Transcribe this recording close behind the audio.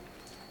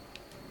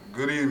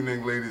Good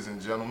evening, ladies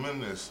and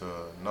gentlemen. It's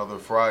another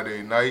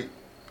Friday night,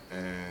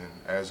 and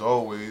as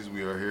always,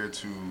 we are here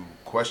to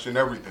question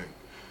everything.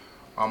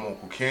 I'm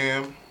Uncle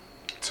Cam.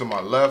 To my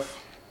left,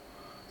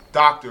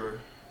 Doctor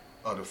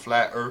of the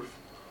Flat Earth,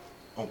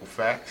 Uncle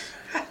Facts.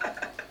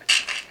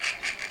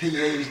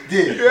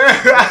 PhD.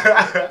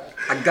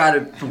 I got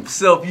it from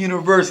Self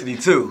University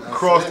too.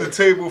 Across the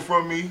table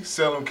from me,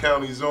 Salem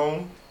County's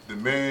own, the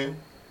man,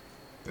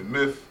 the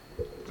myth,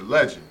 the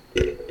legend,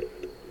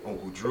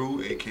 Uncle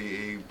Drew,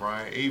 aka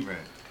Brian Avan.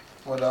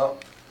 What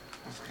up?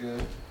 That's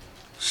good.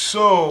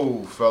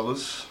 So,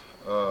 fellas,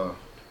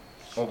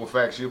 Uncle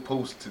Facts, your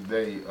post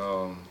today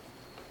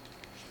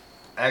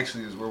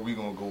actually is where we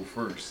gonna go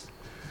first.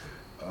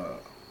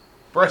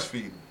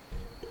 Breastfeeding.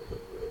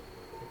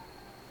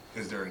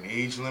 Is there an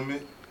age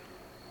limit?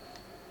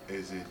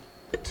 Is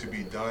it to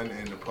be done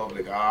in the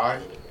public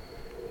eye?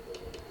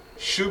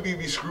 Should we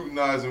be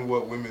scrutinizing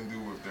what women do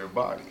with their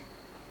body?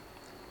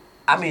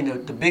 I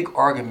mean, the big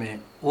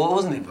argument, well, it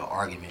wasn't even an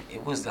argument.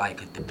 It was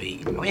like a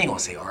debate. We ain't gonna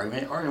say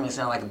argument. Argument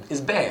sound like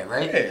it's bad,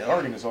 right? Yeah,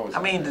 argument's always.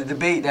 I mean, the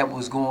debate that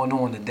was going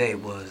on today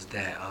was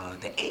that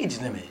the age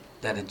limit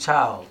that a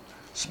child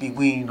should be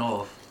weaned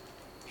off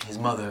his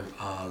mother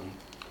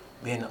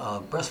being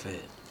breastfed.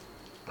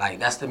 Like,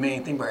 that's the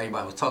main thing where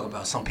everybody was talking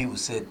about. Some people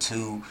said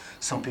 2,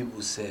 some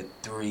people said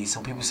 3,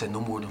 some people said no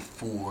more than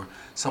 4.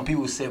 Some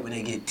people said when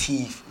they get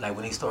teeth, like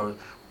when they start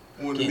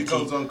when it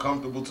becomes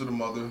uncomfortable to the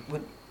mother.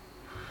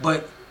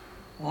 But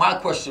my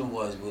question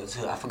was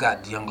I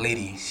forgot the young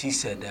lady. She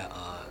said that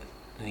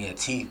when you had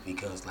teeth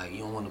because like you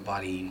don't want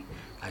nobody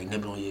like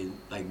nibbling on you,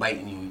 like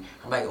biting you.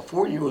 I'm like a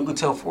 4-year-old. You could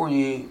tell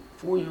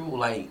 4-year-old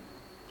like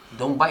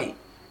don't bite,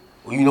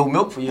 or you know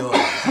milk for your.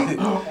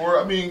 Or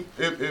I mean,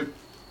 if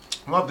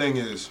my thing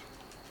is,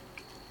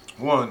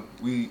 one,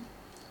 we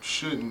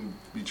shouldn't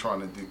be trying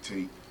to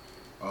dictate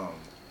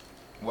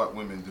what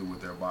women do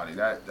with their body.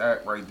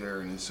 That right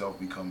there in itself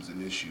becomes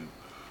an issue.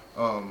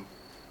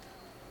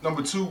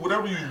 Number 2,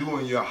 whatever you do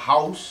in your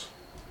house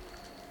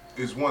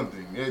is one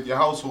thing. Your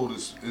household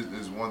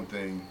is one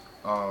thing.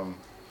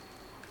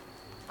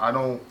 I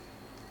don't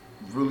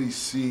really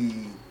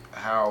see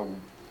how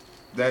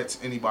that's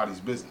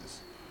anybody's business.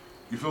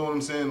 You feel what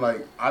I'm saying?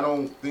 Like, I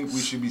don't think we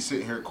should be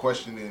sitting here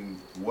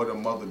questioning what a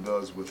mother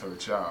does with her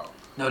child.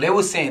 No, they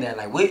were saying that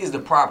like what is the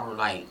proper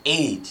like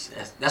age?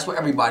 That's what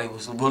everybody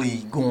was really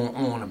going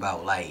on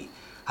about. Like,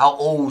 how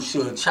old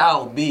should a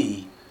child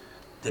be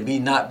to be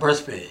not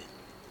breastfed?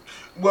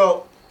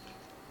 Well,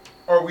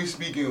 are we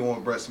speaking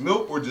on breast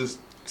milk or just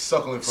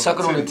suckling from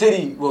sucking the on the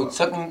titty? Well,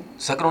 sucking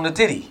on the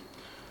titty.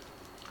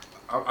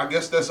 I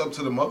guess that's up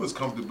to the mother's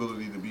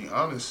comfortability, to be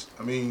honest.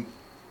 I mean,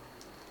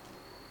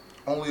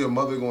 only a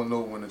mother gonna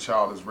know when a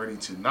child is ready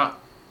to not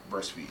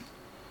breastfeed.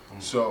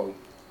 So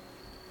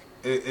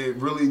it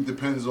really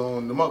depends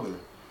on the mother.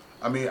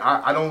 I mean,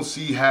 I don't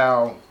see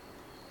how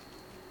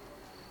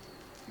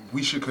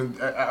we should.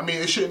 I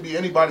mean, it shouldn't be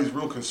anybody's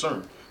real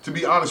concern, to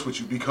be honest with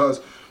you, because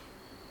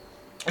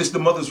it's the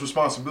mother's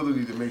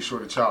responsibility to make sure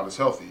the child is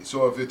healthy.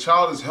 So if the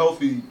child is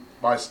healthy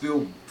by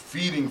still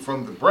feeding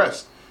from the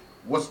breast,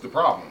 what's the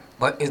problem?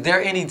 But is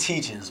there any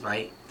teachings,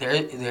 right?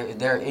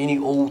 There are any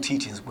old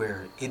teachings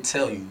where it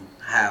tell you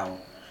how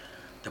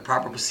the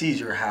proper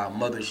procedure, how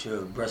mothers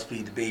should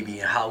breastfeed the baby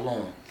and how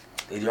long?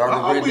 Did you I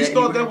already read always that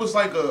thought anywhere? that was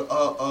like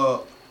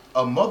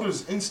a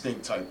mother's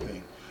instinct type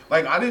thing.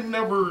 Like, I didn't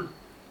never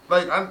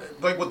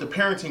like with the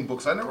parenting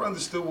books, I never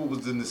understood what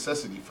was the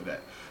necessity for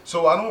that.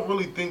 So I don't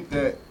really think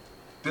that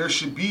there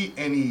should be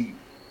any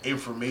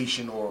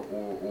information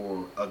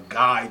or a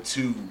guide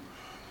to.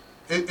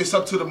 It's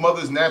up to the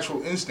mother's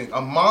natural instinct. A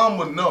mom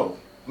would know.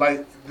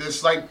 Like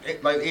this, like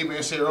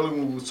Abraham said earlier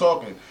when we were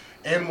talking,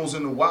 animals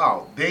in the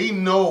wild, they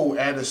know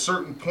at a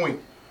certain point,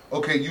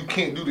 okay, you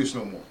can't do this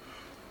no more.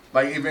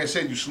 Like Abraham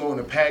said, you're slowing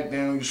the pack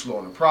down, you're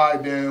slowing the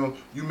pride down,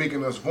 you're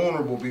making us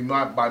vulnerable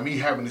by me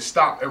having to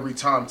stop every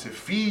time to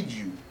feed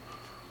you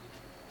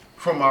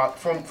from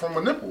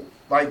a nipple.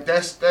 Like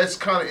that's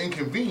kind of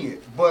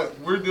inconvenient, but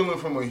we're dealing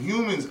from a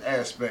human's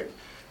aspect,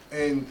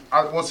 and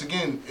once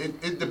again,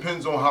 it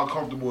depends on how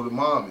comfortable the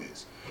mom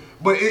is.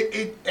 But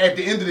it at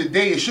the end of the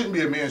day, it shouldn't be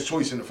a man's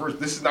choice in the first.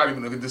 This is not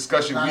even a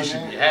discussion we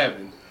should be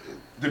having,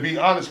 to be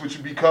honest with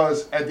you,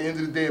 because at the end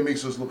of the day, it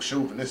makes us look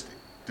chauvinistic,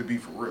 to be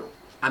for real.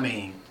 I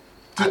mean,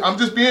 I'm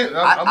just being.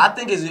 I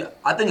think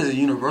it's a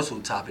universal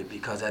topic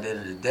because at the end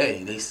of the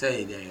day, they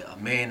say that a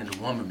man and a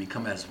woman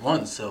become as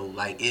one. So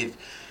like if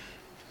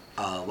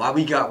why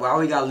we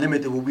got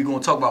limited what we gonna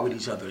talk about with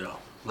each other though?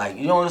 Like,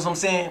 you know what I'm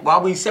saying? Why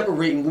we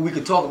separating what we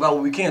can talk about,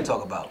 what we can't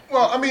talk about?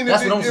 Well, I mean,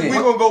 That's if what I'm saying.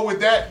 we're gonna go with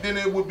that, then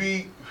it would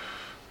be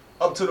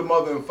up to the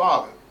mother and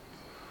father.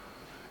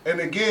 And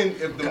again,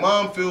 if the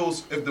mom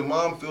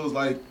feels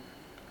like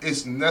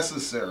it's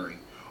necessary,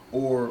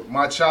 or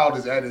my child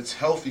is at its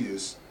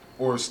healthiest,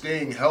 or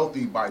staying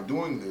healthy by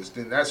doing this,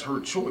 then that's her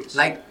choice.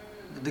 Like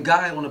the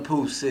guy on the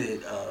post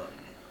said,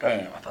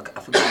 damn, I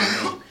forgot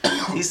his name.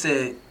 He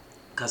said,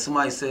 cause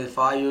somebody said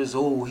 5 years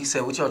old. He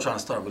said, "What y'all trying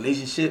to start a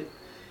relationship?"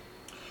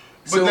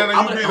 But then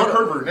you being a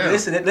pervert now.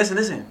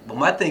 Listen. But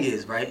my thing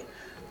is, right?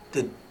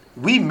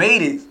 we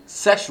made it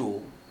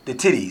sexual. The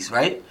titties,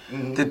 right?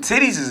 Mm-hmm. The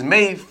titties is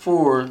made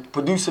for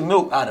producing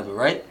milk out of it,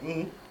 right?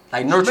 Mm-hmm.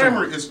 Like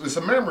nurturing. It's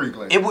a mammary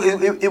gland.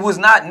 It was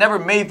never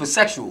made for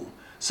sexual.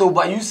 So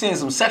by you seeing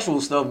some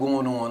sexual stuff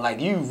going on, like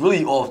you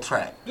really off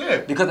track. Yeah.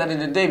 Because at the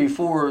end of the day,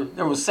 before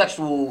there was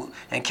sexual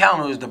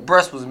encounters, the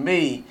breast was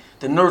made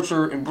to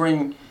nurture and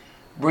bring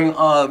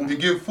to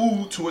give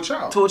food to a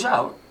child. To a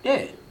child,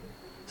 yeah.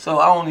 So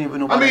I don't even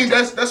know. I mean,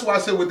 that's why I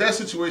said with that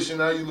situation,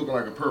 now you looking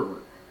like a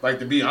pervert. Like,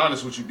 to be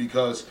honest with you,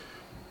 because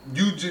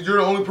you're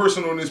the only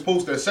person on this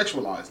post that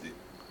sexualized it.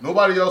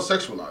 Nobody else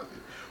sexualized it.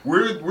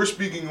 We're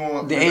speaking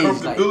on the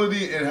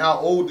comfortability and how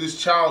old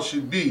this child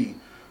should be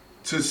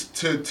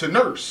to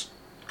nurse,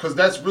 because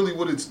that's really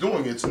what it's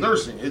doing. It's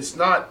nursing. It's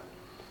not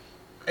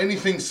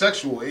anything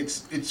sexual.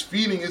 It's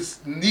feeding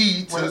its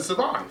need to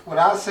survive. What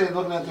I say,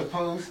 looking at the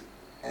post,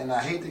 and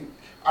I hate to,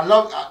 I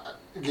don't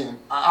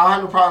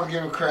have no problem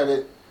giving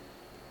credit,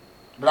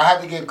 but I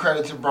have to give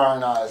credit to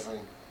Brian Isley.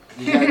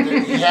 He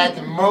had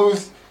the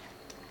most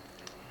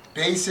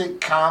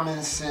basic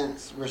common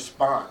sense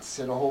response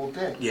to the whole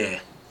thing. Yeah,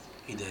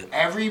 he did.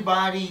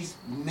 Everybody's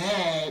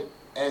mad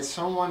at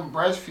someone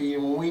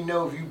breastfeeding when we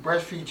know if you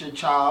breastfeed your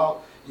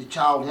child,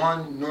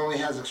 one, normally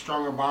has a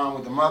stronger bond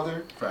with the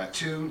mother. Right.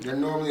 Two, they're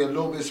normally a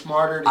little bit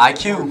smarter.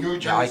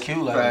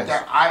 IQ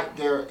level.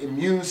 Their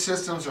immune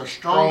systems are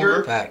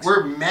stronger. Facts.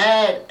 We're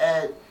mad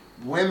at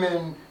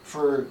women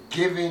for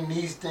giving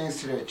these things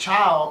to their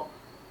child,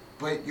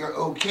 but you're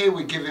okay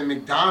with giving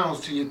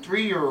McDonald's to your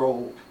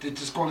 3-year-old that's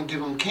just going to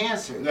give them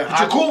cancer. Yeah, but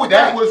you're cool with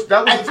that.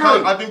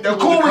 I think that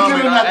was cool the with comment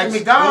giving that to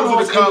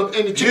McDonald's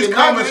and the chicken his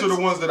comments are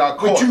the ones that I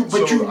caught.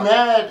 But you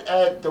mad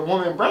at the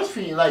woman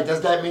breastfeeding? Like,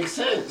 does that make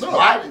sense? No.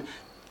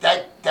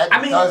 That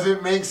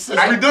doesn't make sense.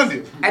 It's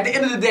redundant. At the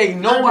end of the day,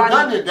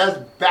 redundant. That's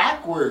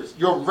backwards.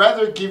 You'll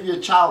rather give your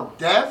child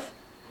death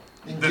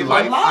than give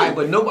life. Yeah,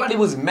 but nobody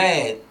was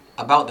mad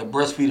about the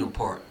breastfeeding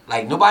part.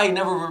 Like, nobody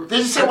never... They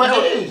just said what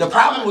age. The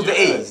problem was the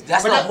age.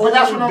 That's the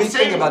whole big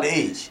thing about the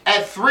age.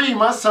 At 3,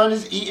 my son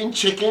is eating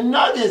chicken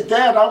nuggets.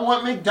 Dad, I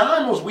want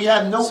McDonald's. We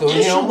have no issue with that. So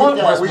he don't want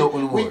breast milk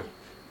anymore.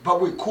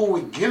 But we're cool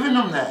with giving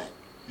them that.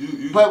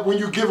 But when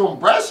you give them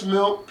breast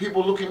milk,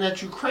 people looking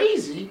at you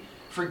crazy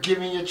for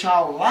giving your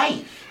child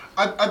life.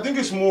 I think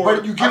it's more.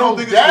 But you give them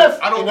death,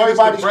 I don't and think it's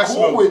the everybody's breast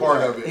cool milk with part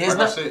that. of it. Yeah,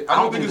 I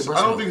don't think it's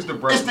the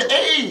breast milk. It's the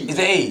age. It's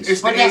the age.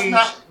 It's the age.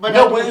 But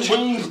that won't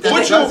change.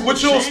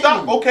 But you'll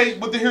stop. Okay,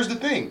 but here's the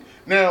thing.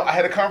 Now, I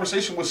had a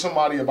conversation with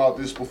somebody about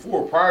this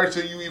before, prior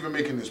to you even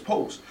making this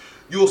post.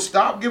 You'll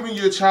stop giving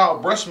your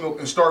child breast milk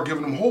and start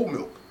giving them whole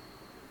milk,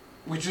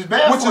 which is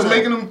bad.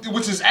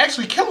 Which is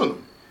actually killing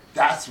them.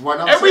 That's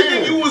what I'm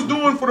Everything saying. you was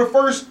doing for the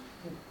first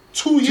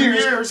 2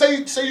 years.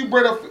 Say you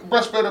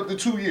breastfed up to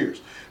 2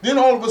 years. Then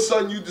all of a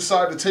sudden you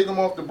decide to take them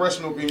off the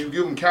breast milk and you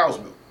give them cow's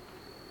milk.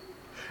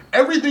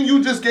 Everything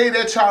you just gave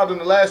that child in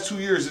the last 2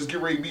 years is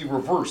getting ready to be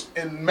reversed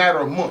in a matter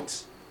of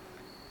months.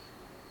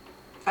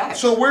 Facts.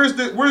 So where's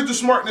the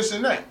smartness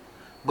in that?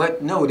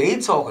 But no, they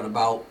talking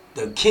about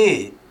the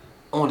kid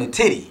on the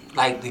titty.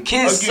 Like, the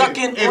kid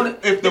sucking on it.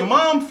 If the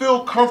mom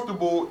feel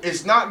comfortable,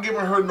 it's not giving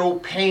her no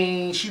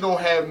pain. She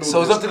don't have no.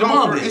 So it's up to the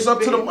mom. It's up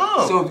to the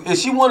mom. So if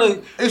she want to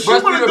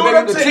do it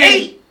up to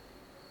 8,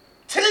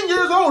 10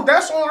 years old,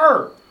 that's on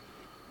her.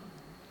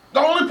 The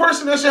only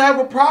person that should have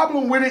a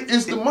problem with it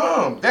is the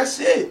mom. That's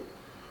it.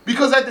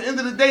 Because at the end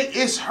of the day,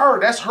 it's her.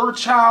 That's her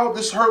child.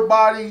 It's her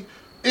body.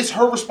 It's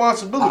her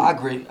responsibility. I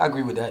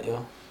agree with that,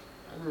 yo.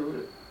 I agree with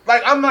it.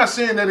 Like, I'm not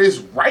saying that it's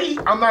right.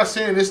 I'm not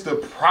saying it's the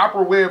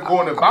proper way of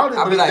going about it.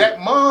 But if that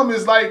mom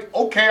is like,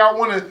 okay, I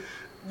want to...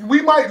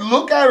 We might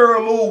look at her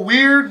a little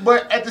weird,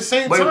 but at the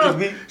same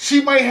time,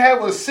 she might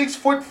have a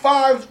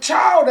 6'5"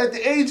 child at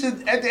the age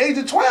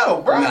of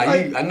 12, bro. Nah,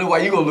 I know why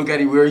you gonna look at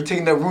it weird. You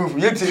taking that room from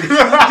your titty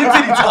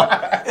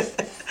time.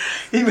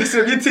 He messed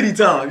up your titty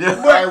time,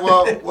 yeah. Right,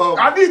 well,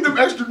 I need them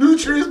extra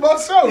nutrients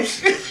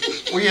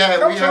myself. we had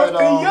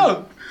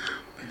young.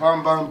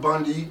 Bun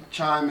Bundy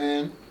chime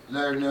in,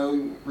 let her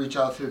know, reach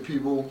out to the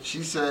people.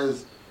 She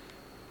says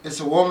it's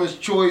a woman's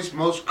choice.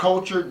 Most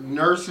cultured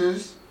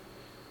nurses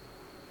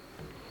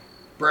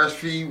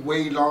breastfeed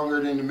way longer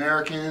than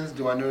Americans.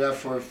 Do I know that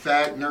for a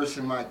fact?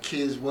 Nursing my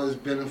kids was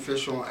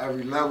beneficial on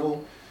every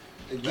level.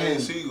 Again,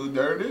 see,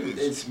 there it is.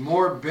 It's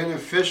more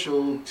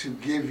beneficial to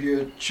give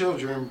your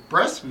children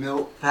breast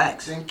milk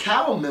than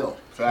cow milk.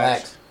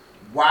 Facts.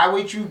 Why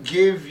would you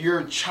give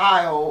your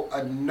child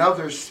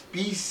another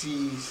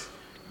species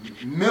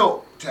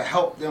milk to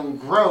help them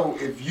grow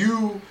if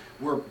you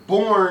were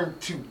born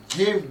to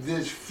give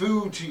this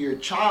food to your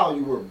child?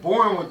 You were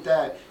born with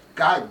that.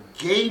 God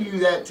gave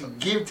you that to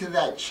give to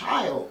that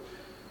child.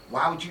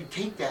 Why would you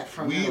take that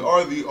from them? We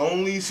are the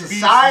only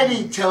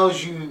society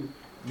tells you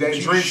that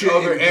drinks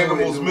other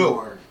animals'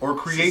 milk or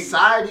create.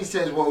 Society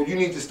says, "Well, you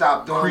need to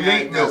stop doing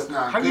create that. Milk. That's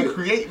not How good." do you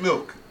create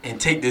milk? And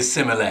take this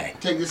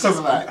Similac. This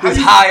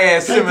high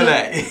ass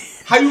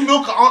Similac. How you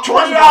milk $20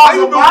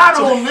 a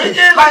bottle,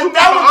 nigga? Like,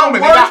 that was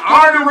the worst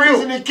part of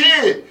raising a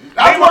kid.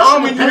 That's what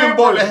almond you didn't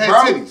bought that had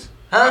bro. titties.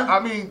 Huh? I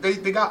mean,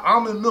 they got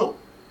almond milk.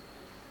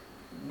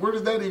 where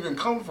does that even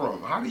come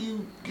from? How do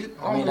you get?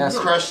 I mean, that's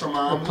crush some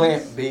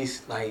plant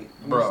based, like,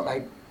 bro.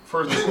 like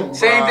First of all,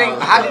 same thing.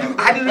 How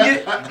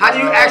do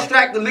you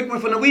extract the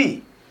liquid from the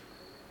weed?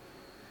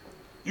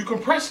 you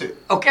compress it.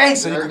 Okay,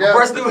 so you can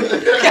compress the You can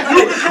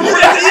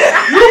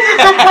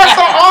compress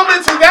an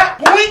almond to that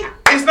point.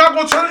 It's not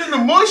gonna turn into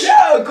mush.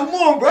 Yeah, come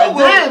on, bro.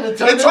 It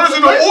turns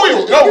into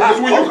oil. No,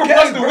 because when you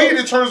compress the bro. weed,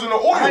 it turns into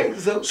oil.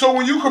 Right, so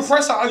when you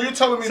compress it, you're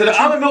telling me So that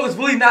the almond milk is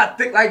really not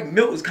thick. Like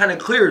milk is kind of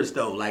clear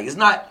though. Like it's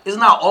not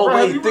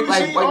always you thick really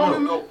like seen white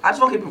almond milk. milk? I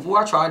drunk it before.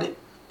 I tried it.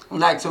 I'm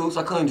lactose.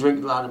 I couldn't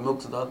drink a lot of milk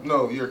and stuff.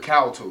 No, you're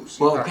cow tooth.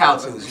 Well, cow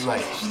tooth. You're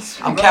right.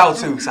 I'm cow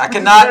tooth. I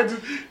cannot.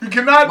 You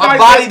cannot. My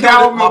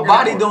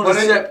body don't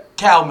accept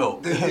cow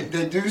milk.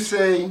 They do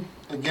say,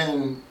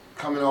 again,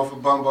 coming off of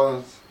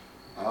Bumba's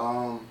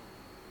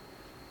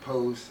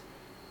post,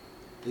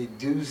 they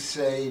do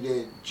say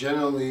that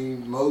generally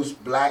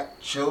most black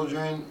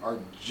children are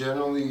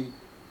generally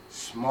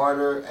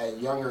smarter at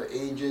younger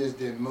ages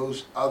than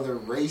most other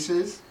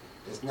races.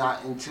 It's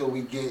not until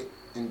we get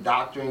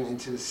indoctrinated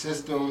into the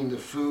system, the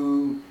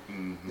food,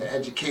 the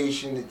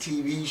education, the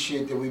TV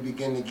shit that we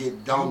begin to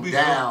get dumbed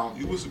down.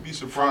 You would be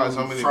surprised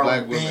how many from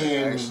black women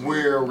being actually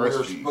where we're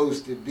breastfeed.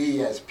 supposed to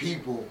be as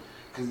people.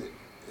 Because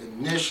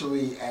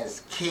initially,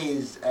 as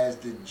kids, as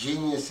the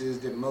geniuses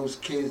that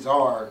most kids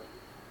are,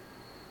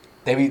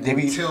 They be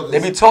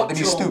taught to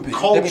be stupid.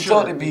 They be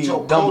taught to be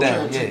dumbed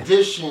down. Yeah.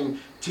 Tradition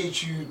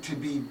teach you to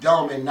be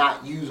dumb and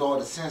not use all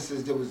the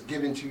senses that was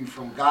given to you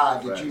from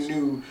God that you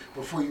knew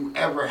before you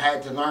ever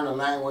had to learn a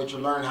language or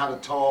learn how to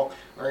talk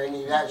or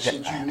any of that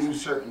shit. You knew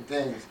certain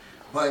things.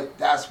 But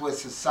that's what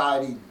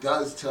society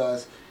does to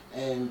us,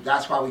 and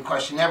that's why we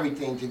question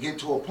everything to get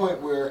to a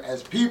point where,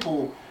 as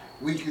people,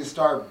 we can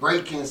start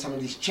breaking some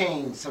of these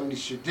chains, some of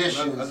these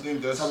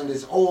traditions, some of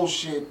this old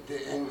shit,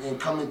 and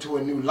come into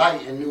a new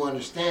light and new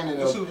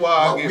understanding of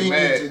what we need to do. This is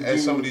why I get mad at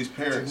some of these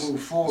parents, to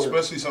move forward.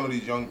 especially some of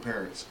these young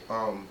parents.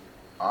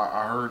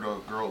 I heard a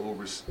girl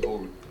over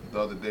the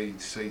other day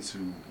say to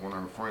one of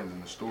her friends in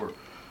the store,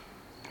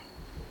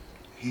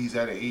 he's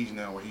at an age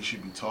now where he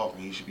should be talking,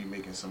 he should be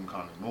making some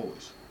kind of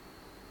noise.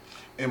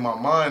 In my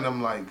mind,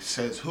 I'm like,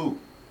 says who?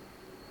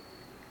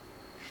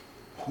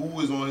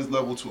 Who is on his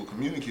level to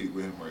communicate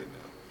with him right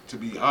now? To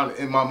be honest,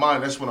 in my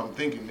mind, that's what I'm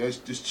thinking. This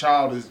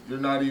child you're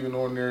not even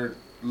on their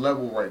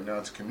level right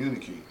now to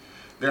communicate.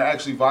 They're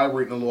actually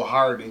vibrating a little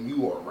higher than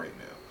you are right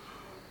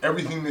now.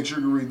 Everything that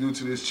you're going to do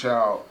to this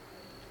child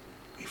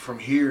from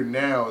here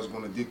now is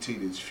going to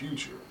dictate its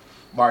future.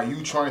 By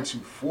you trying to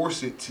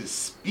force it to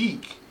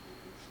speak,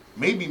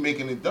 maybe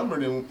making it dumber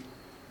than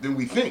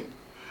we think.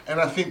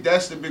 And I think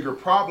that's the bigger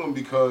problem,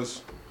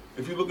 because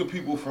if you look at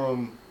people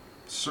from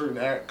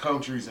certain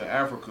countries in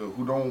Africa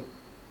who don't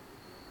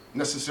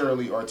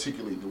necessarily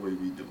articulate the way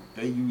we do.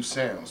 They use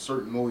sounds,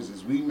 certain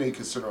noises. We may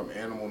consider them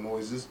animal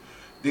noises.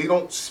 They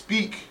don't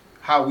speak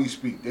how we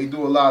speak. They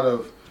do a lot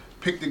of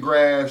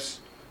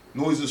pictographs,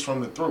 noises from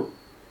the throat.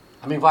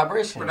 I mean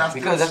vibration,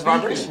 because that's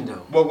vibration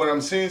though. But what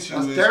I'm saying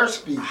to you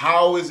is,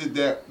 how is it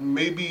that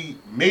maybe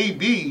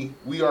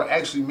we are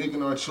actually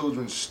making our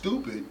children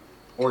stupid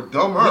or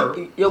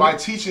dumber by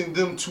teaching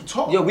them to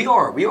talk? Yo, we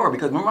are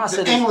because remember I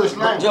said English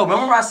language. Yo,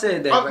 remember I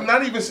said that.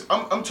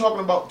 I'm talking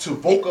about to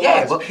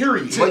vocalize.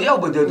 Period.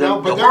 But they're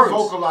words.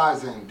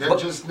 Vocalizing. They're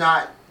just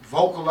not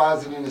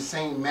vocalizing in the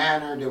same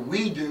manner that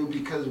we do,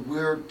 because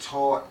we're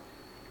taught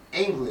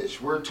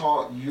English. We're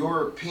taught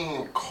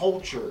European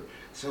culture.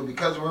 So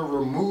because we're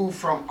removed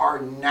from our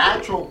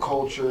natural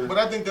culture. But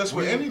I think that's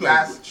with any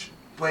language.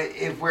 But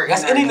if we're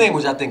that's any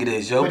language, I think it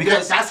is, yo.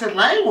 Because that's a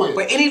language.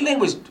 But any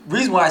language,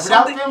 reason why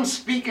without them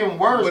speaking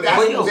words,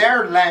 that's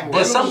their language.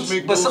 But some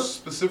make those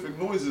specific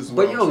noises.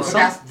 But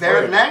that's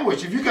their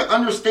language. If you can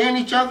understand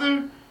each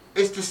other,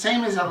 it's the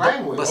same as a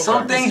language. But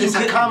some things it's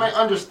a common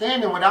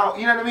understanding without,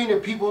 you know what I mean,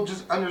 that people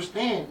just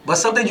understand. But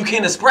something you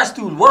can't express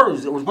through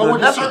words. But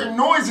with certain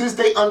noises,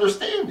 they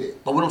understand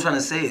it. But what I'm trying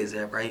to say is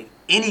that, right?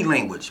 Any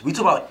language. We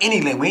talk about any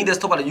language. We ain't just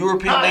talk about a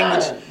European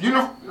language.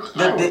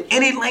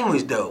 Any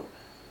language, though.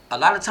 A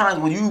lot of times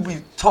when you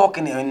be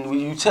talking and when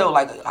you tell,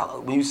 like,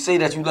 when you say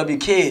that you love your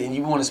kid and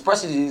you want to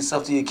express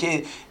yourself to your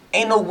kid,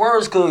 ain't no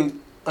words could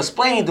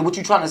explain to what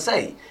you're trying to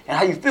say and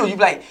how you feel. You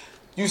be like,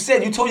 you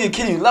told your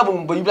kid you love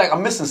him, but you be like,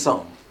 I'm missing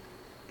something.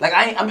 Like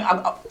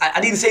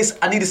I need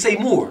to say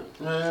more.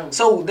 Yeah.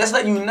 So that's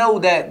letting you know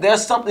that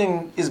there's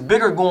something is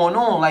bigger going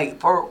on. Like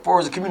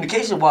for as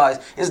communication wise,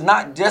 it's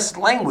not just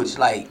language.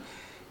 Like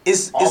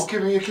it's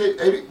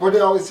communicate. What they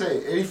always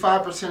say,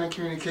 85% of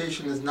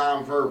communication is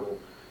nonverbal.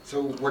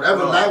 So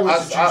whatever language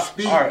that you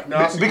speak,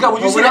 because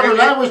when you say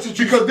language that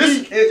you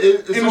speak,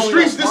 in the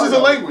streets, this is a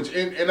language,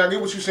 and I get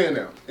what you're saying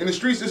now. In the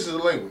streets, this is a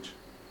language.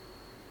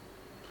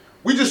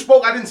 We just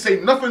spoke. I didn't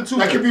say nothing to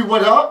that. Could be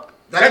what up.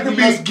 That could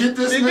be let's get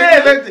this.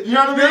 Yeah, you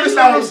know what I mean. You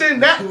understand what I'm saying?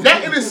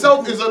 That in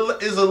itself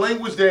is a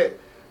language that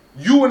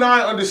you and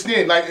I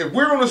understand. Like if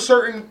we're on a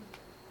certain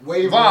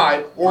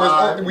vibe,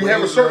 or we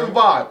have a certain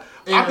vibe,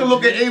 I can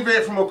look at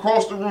Avad from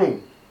across the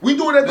room. We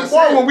do it at the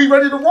bar when we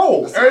ready to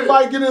roll.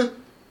 Everybody get a.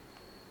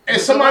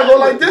 and somebody go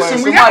like this, But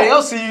and we somebody out.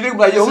 else see you, they be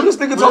like, yo, who this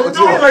nigga But talking it's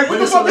to? Like, what but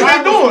the it's fuck a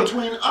are they language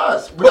doing? between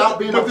us without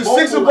being But a the vocal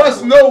 6 of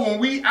us language. know when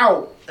we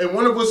out, and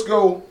one of us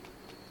go,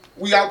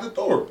 we out the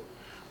door.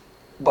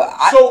 But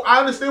So I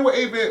understand what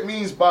Avant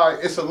means by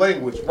it's a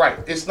language, right?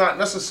 It's not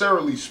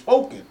necessarily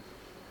spoken.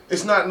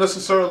 It's not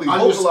necessarily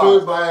Understood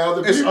vocalized. by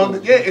other people.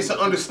 It's an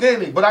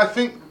understanding. But I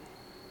think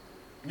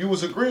you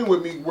was agreeing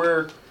with me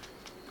where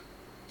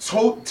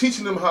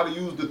teaching them how to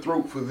use the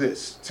throat for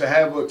this,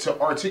 to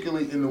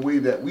articulate in the way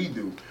that we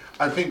do.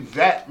 I think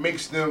that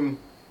makes them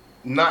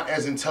not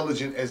as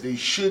intelligent as they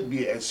should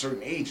be at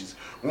certain ages.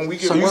 When we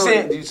get so you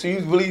worried,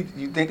 saying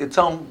you think the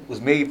tongue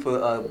was made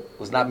for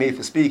was not made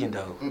for speaking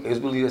though? It was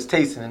really just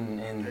tasting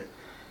and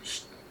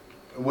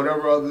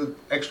whatever other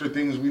extra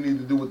things we need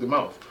to do with the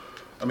mouth.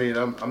 I mean,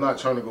 I'm not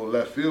trying to go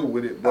left field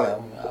with it, but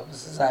I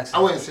was just asking.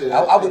 I wouldn't say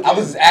that. I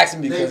was just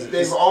asking because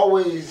they've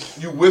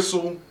always you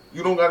whistle.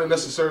 You don't got to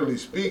necessarily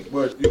speak,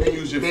 but you can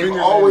use your they've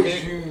fingers. always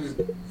and your hand. used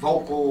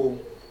vocal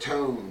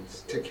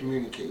tones to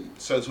communicate.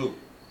 Says who?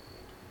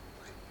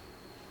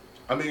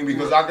 I mean,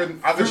 because I can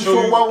show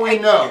For you what we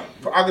know.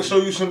 I can show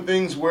you some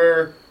things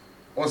where,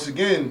 once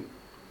again,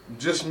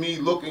 just me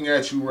looking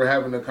at you, we're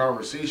having a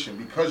conversation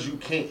because you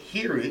can't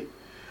hear it.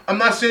 I'm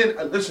not saying.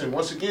 Listen,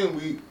 once again,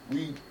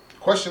 we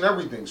question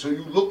everything. So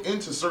you look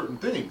into certain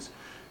things.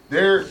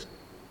 They're,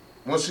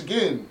 once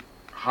again,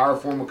 higher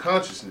form of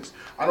consciousness.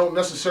 I don't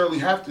necessarily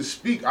have to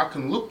speak. I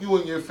can look you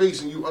in your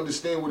face and you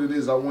understand what it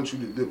is I want you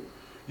to do.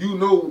 You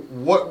know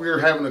what we're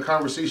having a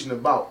conversation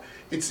about.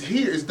 It's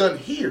here. It's done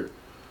here.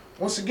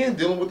 Once again,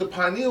 dealing with the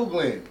pineal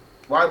gland,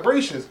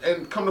 vibrations,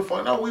 and come to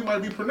find out we might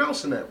be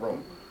pronouncing that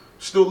wrong.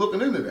 Still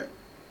looking into that.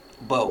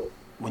 But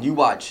when you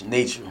watch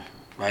nature,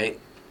 right?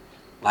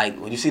 Like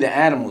when you see the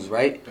animals,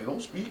 right? They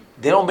don't speak.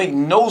 They don't make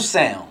no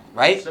sound,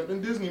 right? Except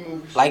in Disney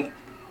movies. Like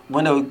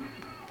when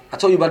I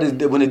told you about this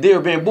when the deer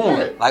being born,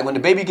 Yeah. like when the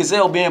baby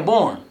gazelle being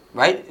born,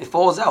 right? It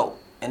falls out,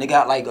 and they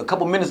got like a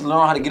couple minutes to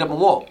learn how to get up and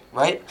walk,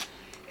 right?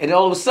 And then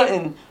all of a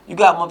sudden, you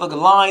got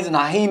motherfucking lions and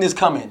hyenas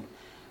coming.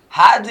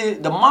 How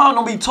did the mom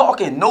don't be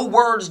talking? No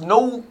words,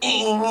 no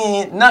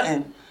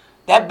nothing.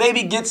 That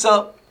baby gets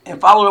up and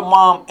follow the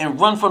mom and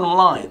run from them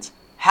lions.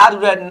 How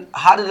did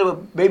the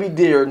baby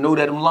deer know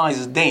that them lions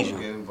is dangerous?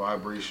 Again,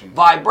 vibration.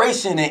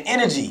 Vibration and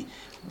energy.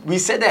 We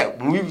said that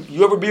when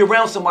you ever be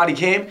around somebody,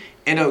 Cam,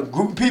 and a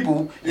group of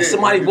people, and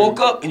somebody woke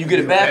up and you get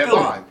a bad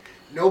feeling. vibe.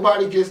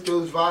 Nobody gets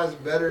those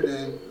vibes better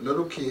than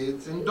little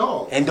kids and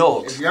dogs. And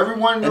dogs. If you ever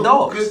want to And know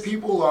dogs. who good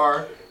people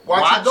are,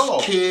 Watch watch your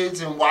dog.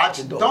 kids and watch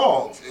And dogs.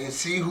 dogs and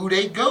see who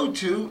they go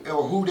to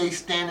or who they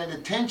stand at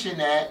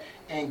attention at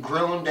and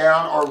grill them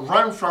down or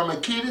run from. A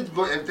kid is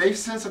good. If they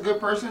sense a good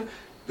person,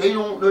 they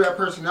don't know that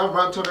person. They'll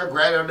run to their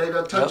grab them,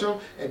 they'll touch them.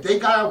 If they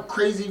got a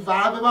crazy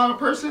vibe about a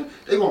person,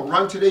 they gonna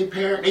run to their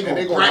parent. They And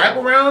gonna they grab wrap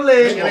around the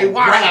leg and they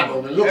watch grab them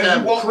them and look as at you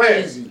them walk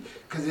crazy.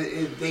 Because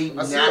they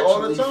I see it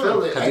all the naturally time.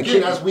 feel it. 'Cause the Again,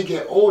 kid- as we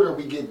get older,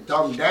 we get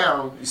dumbed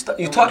down.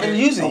 You taught them to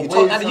use it. You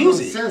taught how to use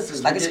it. Senses.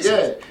 It's like we a get,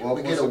 sense. Well,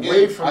 we get once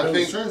away again, from I those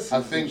think, senses. I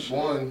and think shit.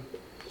 one,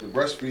 the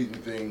breastfeeding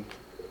thing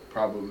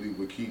probably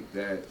would keep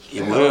that.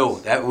 It will.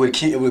 That would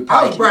keep. It would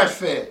I was probably.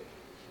 breastfed,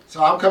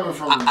 so I'm coming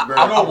from. I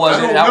breast-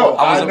 wasn't. I don't know.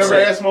 I was I never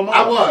upset. asked my mom.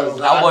 I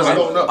was. I wasn't.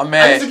 I don't know. I'm I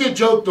mad. used to get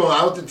joked on.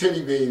 I was the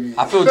titty baby.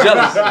 I feel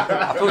jealous.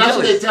 I feel That's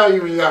what they jealous. tell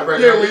you when you got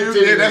breast. Yeah,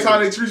 Titty that's baby. how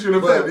they treat you in the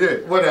But family.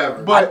 Yeah.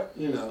 whatever. But-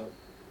 you know,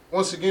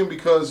 Once again,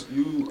 because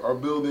you are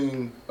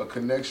building a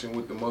connection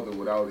with the mother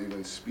without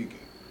even speaking.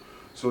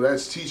 So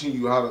that's teaching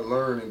you how to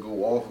learn and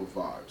go off of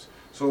vibes.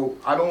 So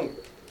I don't,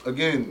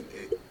 again,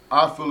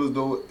 I feel as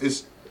though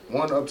it's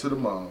one, up to the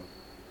mom.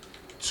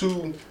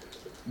 Two,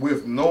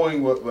 with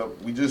knowing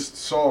what we just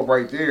saw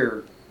right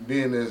there,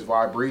 being as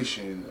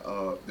vibration,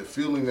 the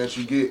feeling that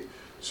you get.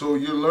 So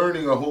you're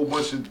learning a whole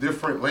bunch of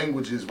different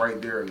languages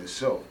right there in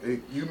itself.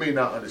 You may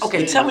not understand.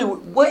 Okay, tell me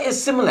what is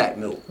Similac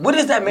milk? What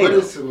is that made what of?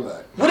 is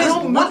similar? What is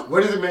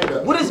What is it made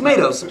of? what is made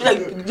of? Yeah,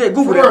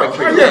 Google For that real. right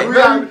quick. Yeah, we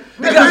got- Because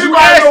if you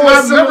anybody know what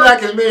asked my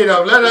Similac is made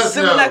of, let us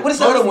know. Similac. What is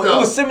the other one? It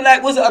was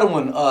Similac. What's the other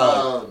one?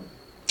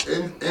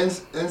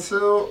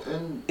 Incel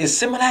and Is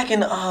Similac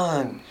and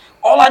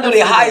all I know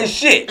they high as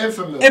shit.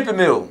 Infamil.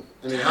 Infamil.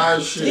 and the high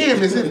shit.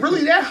 Damn, is it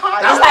really that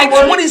high? That's That like was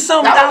the worst-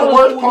 20-something that was the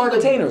dollars worst for a part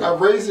container.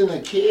 of raising a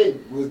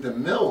kid was the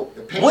milk.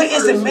 The What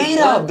is it Pampers made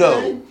was one of,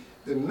 though? thing.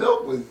 The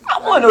milk was. I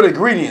want to know the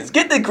ingredients.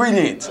 Get the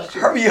ingredients. That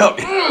shit- Hurry up.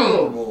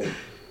 Horrible.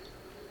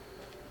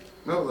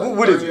 Milk like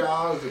What is it?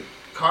 $30 a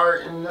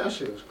carton. That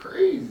shit was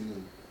crazy.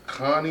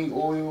 Connie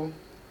oil,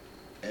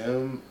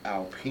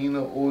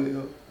 Alpina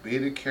oil,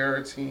 beta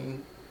carotene,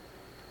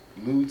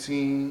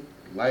 lutein,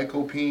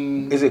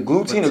 lycopene. Is it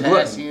gluten or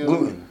potassium.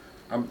 gluten?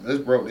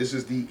 This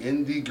is the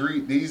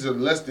ingredient. These are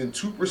less than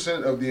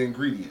 2% of the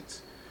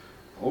ingredients.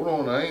 Hold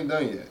on, I ain't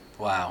done yet.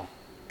 Wow.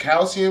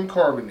 Calcium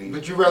carbonate.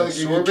 But you rather give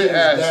your ascorbic kids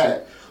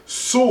that.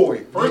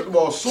 Soy. First of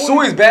all,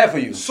 Soy is bad for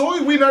you.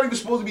 Soy we're not even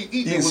supposed to be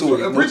eating. It was soy,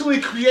 no. originally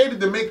created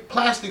to make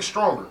plastic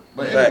stronger.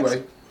 But Facts.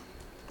 anyway,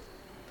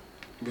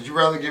 But you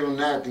rather give them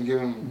that than give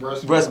them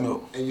breast milk. Breast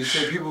milk. And you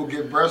say people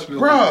give breast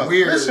milk. Bruh,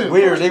 Weird. listen.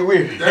 Weird, they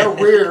weird. They're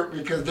weird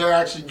because they're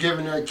actually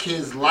giving their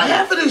kids life.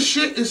 Half of this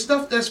shit is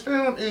stuff that's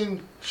found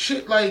in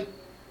shit like,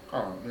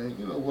 oh man,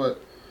 you know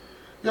what?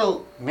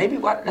 Yo, Maybe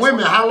what?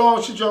 Women, how long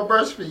should y'all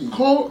breastfeed?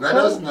 Let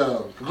us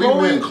know.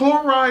 Chlorine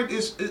chloride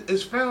is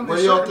found. What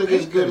in do y'all certain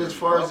think is good pigments, as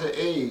far bro. as the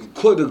age?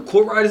 The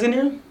chloride is in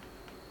there?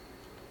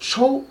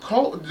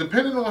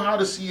 Depending on how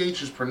the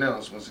CH is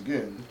pronounced, once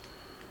again,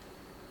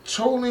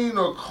 choline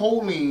or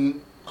choline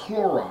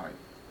chloride,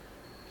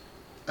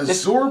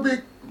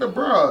 ascorbic,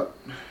 bruh.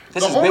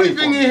 The only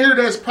thing in here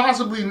that's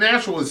possibly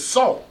natural is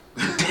salt.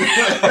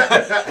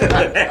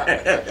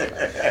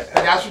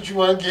 That's what you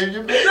want to give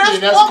your baby.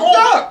 That's cool.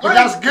 up. But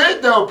that's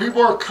good though.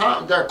 People are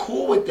they're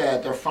cool with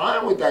that. They're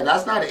fine with that.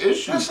 That's not an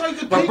issue. That's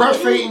like but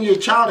breastfeeding your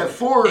child at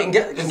 4 and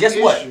guess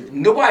what?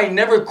 Nobody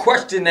never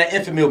questioned that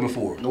infant milk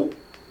before. Nope.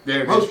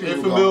 There Most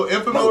infant milk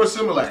or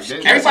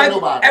Similac.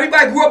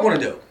 Everybody grew up on it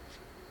though.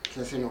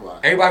 Can't see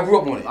nobody. Everybody grew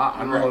up on it.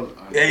 I know.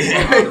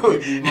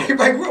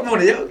 Everybody grew up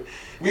on it, yo.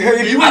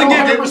 If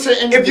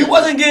you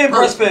wasn't getting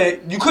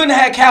breastfed, you couldn't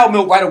have cow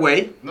milk right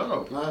away.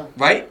 No.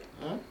 Right?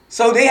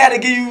 So they had to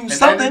give you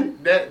something.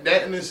 That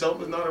in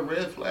itself is not a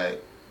red flag.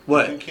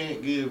 What? You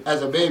can't give.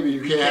 As a baby,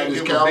 you can't have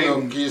this cow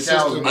milk.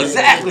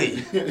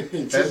 Exactly.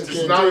 That's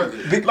just not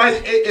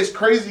like it's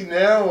crazy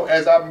now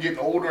as I'm getting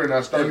older and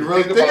I start to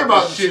really think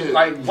about this shit.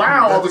 Like,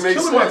 wow, I was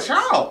killing my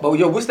child. But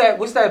yo, what's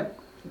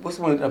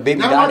when a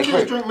baby None died of in the my kids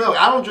crib? drink milk.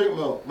 I don't drink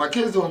milk. My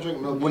kids don't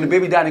drink milk. When the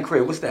baby died in the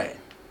crib, what's that?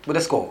 What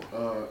that's called?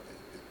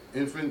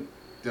 Infant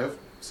death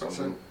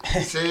something.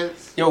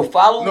 Yo,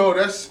 follow. No,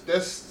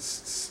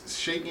 that's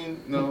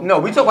shaking. No,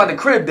 we talk about the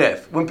crib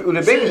death. When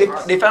the baby,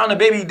 they found the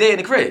baby dead in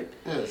the crib.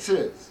 Yeah,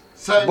 SIDS.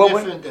 Sudden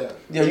infant death.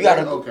 Yeah, you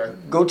gotta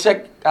go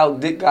check out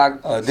Dick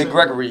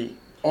Gregory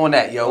on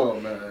that, yo. Oh,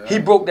 man. He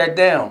broke that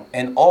down,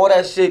 and all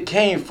that shit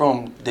came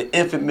from the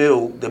infant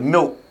milk, the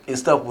milk and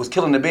stuff was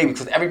killing the baby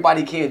because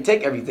everybody can't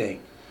take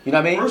everything. You know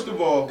what I mean? First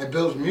of all, it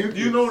builds mucus.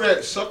 You know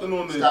that sucking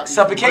on the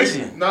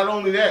suffocation. Not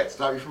only that,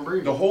 stop you from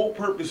breathing. The whole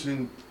purpose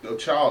of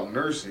child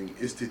nursing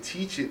is to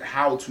teach it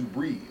how to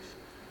breathe.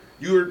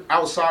 You're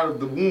outside of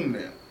the womb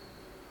now,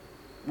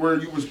 where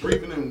you was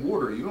breathing in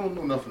water. You don't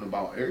know nothing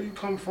about air. You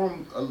come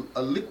from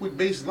a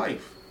liquid-based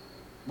life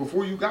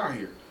before you got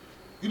here.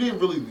 You didn't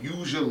really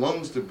use your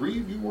lungs to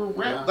breathe. You were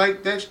wrapped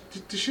like that.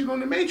 The shit on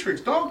the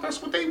Matrix, dog.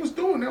 That's what they was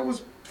doing. That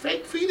was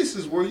fake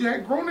fetuses where you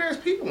had grown-ass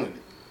people in it.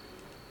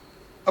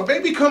 A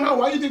baby come out,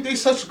 why do you think they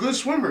such good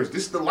swimmers?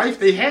 This is the life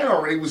they had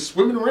already, was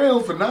swimming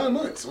around for 9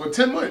 months or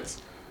 10 months.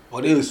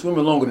 Well, they was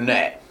swimming longer than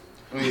that.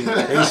 They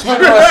was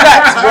swimming on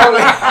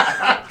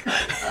sacks,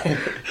 bro.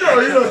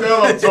 No, you know what the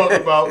hell I'm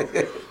talking about.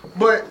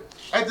 But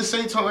at the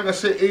same time, like I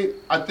said,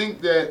 I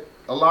think that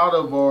a lot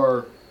of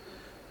our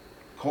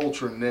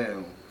culture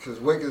now,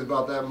 because Wick is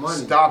about that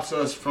money, stops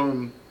us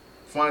from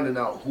finding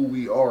out who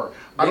we are.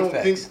 I don't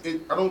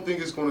think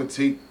it's going to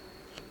take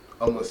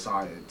a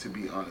messiah, to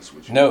be honest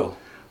with you. No.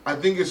 I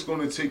think it's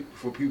going to take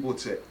for people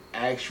to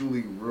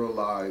actually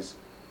realize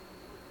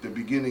the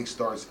beginning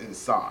starts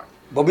inside.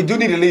 But we do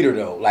need a leader,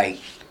 though. Like,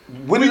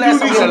 when we the last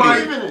do need time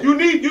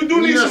somebody. You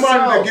do need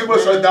somebody to give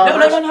us a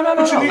diverse. No.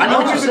 I know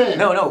what you're saying.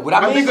 No. What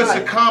I think it's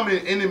a common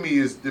enemy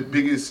is the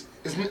biggest.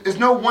 It's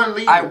no one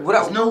leader.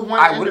 There's no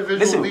one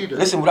individual leader.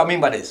 Listen, what I mean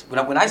by this.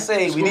 When I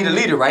say we need a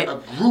leader, right?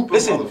 A group of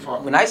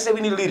motherfuckers. When I say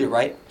we need a leader,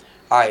 right?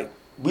 All right.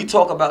 We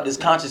talk about this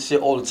conscious shit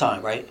all the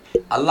time, right?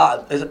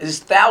 There's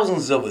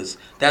thousands of us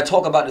that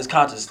talk about this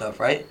conscious stuff,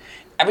 right?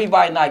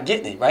 Everybody not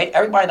getting it, right?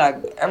 Everybody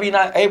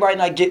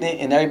not getting it,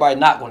 and everybody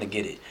not going to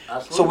get it.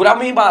 Absolutely. So what I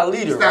mean by a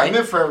leader, it's not right?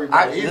 Meant for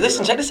everybody.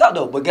 Listen, check this out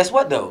though. But guess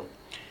what though?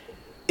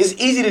 It's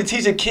easy to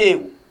teach a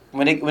kid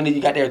when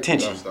you got their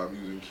attention. Stop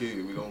using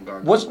kid. We don't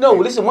got.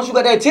 Listen. Once you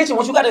got their attention,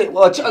 once you got a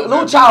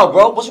little child,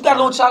 bro. Once you got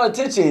a little child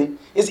attention,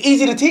 it's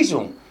easy to teach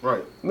them.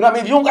 Right. You know what I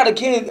mean? If you don't got a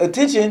kid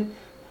attention,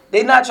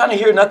 they not trying to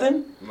hear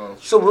nothing. No.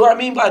 So what I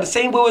mean by the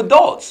same way with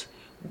adults,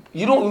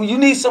 you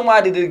need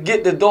somebody to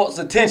get the adults'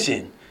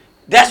 attention.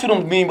 That's what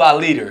I mean by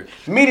leader.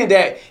 Meaning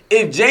that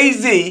if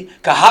Jay-Z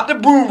could hop the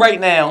broom right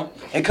now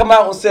and come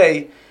out and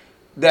say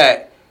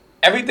that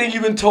everything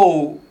you've been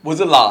told was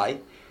a lie,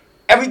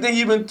 everything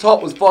you've been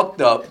taught was fucked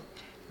up,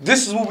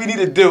 this is what we need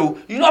to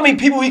do. You know how many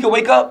people he could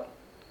wake up?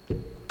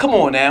 Come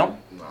on now.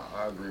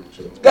 I agree with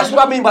you. That's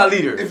what I mean by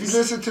leader. If you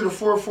listen to the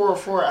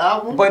 444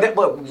 album, but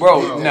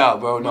bro,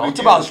 no. I'm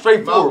talking about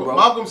straightforward, bro.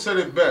 Malcolm said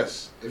it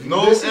best. If you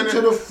listen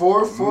to the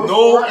 444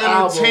 no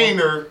album,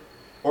 entertainer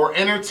or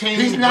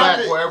entertaining black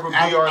will ever be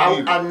our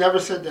leader. I never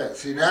said that.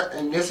 See that,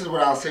 and this is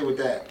what I'll say with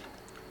that.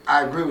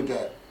 I agree with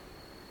that.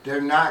 They're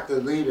not the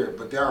leader,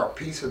 but they're a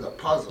piece of the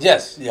puzzle.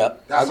 Yes, yeah.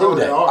 That's I agree with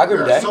that. I agree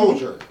with that. They're a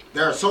soldier.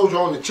 They're a soldier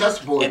on the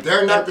chessboard.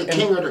 They're not the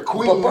king or the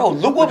queen. But bro,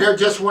 look what they're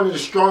just one of the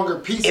stronger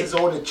pieces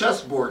on the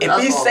chessboard.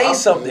 If he say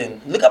something,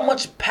 look how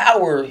much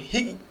power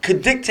he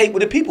could dictate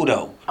with the people,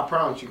 though. I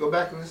promise you. Go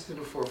back and listen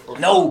to the 444.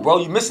 No, bro,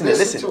 you missing it.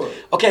 Listen to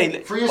it.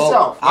 Okay, for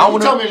yourself. I don't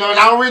tell me, I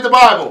don't read the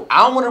Bible.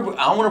 I don't want to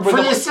bring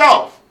for up,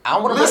 yourself. I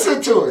want to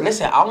listen to it.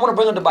 Listen, I want to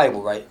bring up the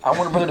Bible, right? I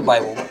want to bring up the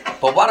Bible,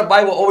 but why the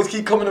Bible always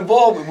keep coming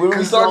involved when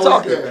we start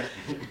talking?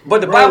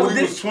 But the Bible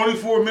we was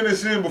 24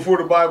 minutes in before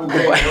the Bible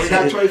came. We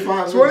got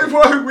 25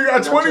 minutes. We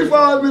got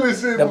 25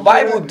 minutes in. The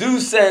Bible do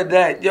said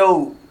that,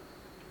 yo,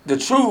 the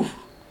truth,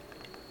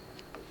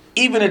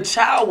 even a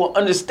child will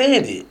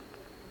understand it.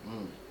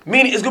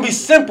 Meaning it's gonna be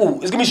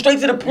simple. It's gonna be straight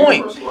to the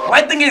point.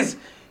 My thing is,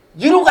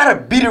 you don't gotta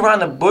beat around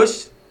the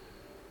bush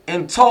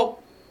and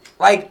talk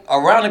like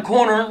around the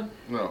corner.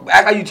 No.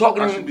 Act like you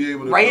talking I should be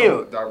able to right come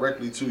here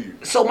directly to you.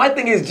 So my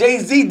thing is,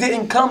 Jay-Z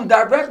didn't come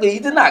directly. He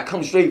did not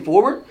come straight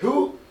forward.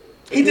 Who?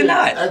 He did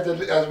not.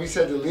 As we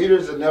said, the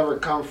leaders have never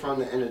come from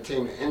the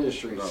entertainment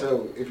industry. No.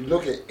 So if you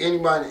look at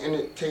anybody in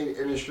the entertainment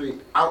industry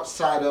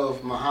outside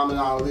of Muhammad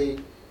Ali,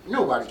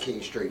 nobody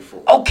came straight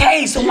forward.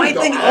 Okay, so my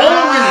thing.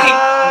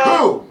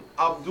 Who?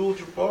 Abdul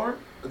Jabbar.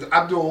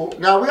 Abdul.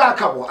 Now we got a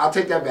couple. I'll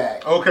take that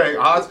back. Okay,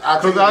 because I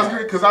was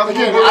going to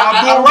Again, go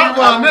Abdul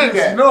Rahman next.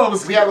 Yeah. You know,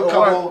 We have a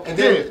couple, and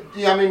then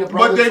I mean the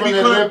brothers from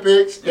the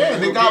Olympics. Yeah,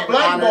 they got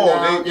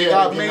blackballed. They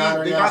got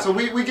made. So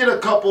we get a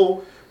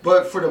couple,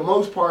 but for the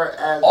most part,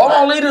 as all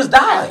our leaders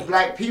died.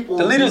 Black people,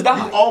 the leaders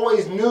died. We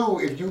always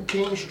knew if you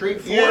came straight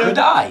forward, you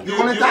died. You're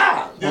gonna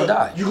die. You're gonna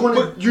die.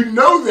 You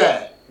know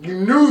that. You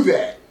knew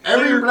that.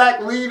 Every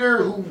black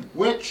leader who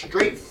went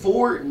straight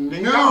forward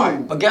knew.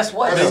 But guess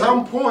what? At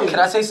some point, can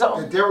I say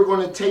something? That they were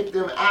going to take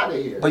them out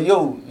of here. But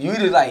yo, you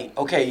either like,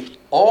 okay,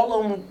 all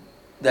of them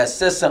that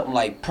said something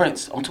like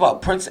Prince. I'm talking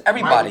about Prince.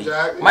 Everybody,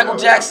 Michael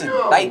Jackson.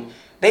 Like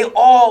they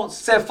all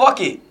said, "Fuck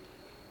it."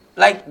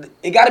 Like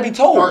it got to be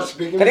told.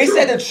 Because they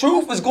said the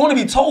truth is going to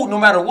be told no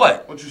matter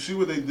what. But you see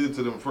what they did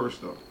to them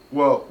first, though.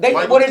 Well, they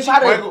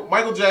tried to.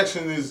 Michael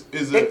Jackson is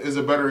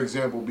a better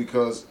example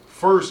because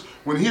first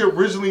when he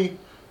originally.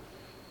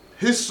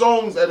 His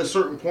songs at a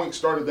certain point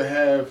started to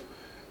have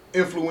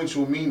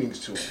influential meanings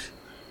to him.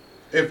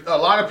 If a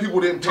lot of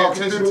people didn't pay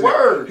attention to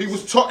words, he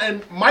was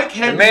talking. Mike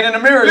had man in the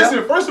mirror.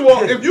 Listen, first of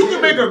all, if you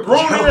can make a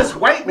grown ass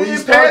white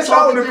man pass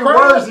out in the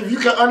crowd, if you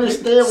can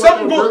understand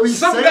something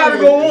got to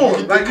go on.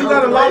 You like you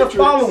got a lot of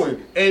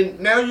following, and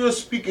now you're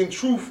speaking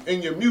truth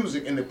in your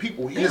music, and the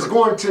people hear. It's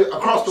going to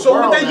across the so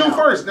world. So what they do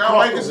first? Now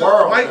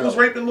Mike was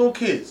raping little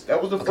kids. That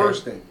was the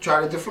first thing.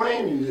 Try to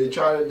deflame you.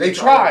 They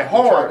tried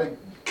hard.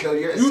 Kill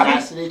your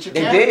assassinate your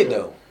character. They did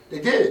though. They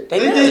did. They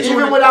did.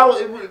 Even without.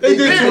 They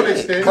did to an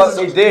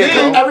extent. They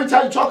did. Every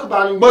time you talk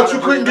about him, but you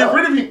couldn't get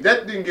rid of him.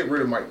 That didn't get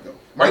rid of Mike though.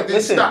 Mike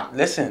didn't stop.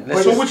 Listen.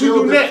 So what you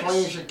do next?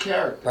 Deflames your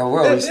character.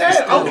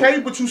 Okay,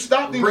 but you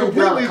stopped him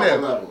completely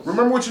then.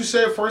 Remember what you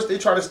said first? They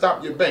tried to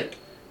stop your bank.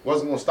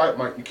 Wasn't gonna stop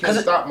Mike. You can't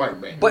stop Mike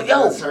Bank. But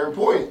yo, that's a certain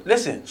point.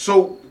 Listen.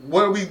 So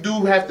what we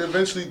do have to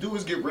eventually do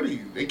is get rid of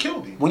you. They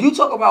killed him. When you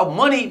talk about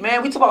money,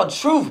 man, we talk about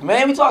truth,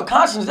 man. We talk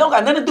conscience. They don't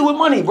got nothing to do with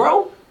money,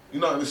 bro. You're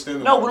not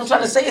understanding. No, what I'm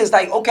trying to say is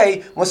like,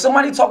 okay, when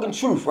somebody talking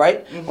truth,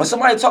 right? Mm-hmm. When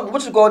somebody talking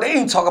they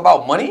ain't talk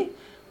about money.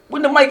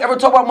 When did Mike ever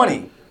talk about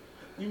money?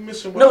 You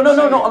missing what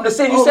No. I'm just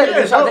saying. You said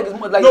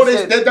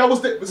that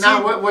was the.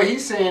 Now what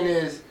he's saying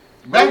is.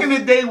 Back in the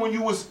day when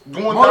you was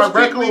going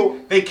directly,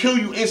 they kill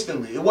you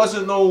instantly. It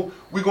wasn't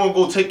we're going to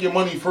go take your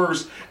money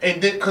first.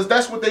 And then, because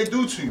that's what they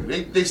do to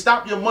you. They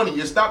stop your money.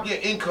 You stop your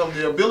income,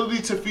 the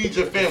ability to feed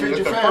your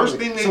family. That's the first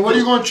thing they do. So what are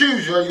you going to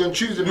choose? Are you going to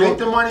choose to make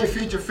the money and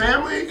feed your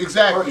family?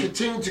 Exactly. Or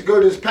continue to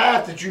go this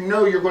path that you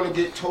know you're going to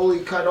get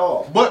totally cut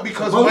off? But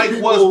because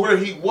Mike was where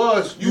he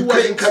was, you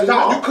couldn't cut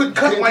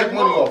Mike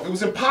money off. It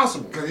was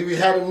impossible. Because he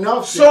had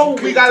enough. So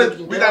we got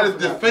to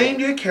defame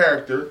your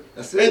character.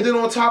 And then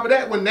on top of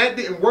that, when that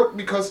didn't work,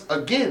 because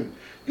again,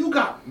 you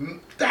got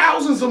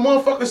thousands of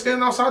motherfuckers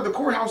standing outside the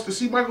courthouse to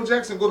see Michael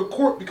Jackson go to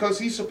court because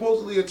he's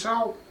supposedly a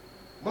child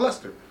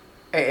molester.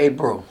 Hey,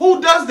 bro.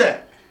 Who does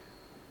that?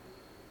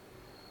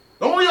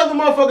 The only other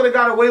motherfucker that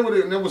got away with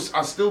it, and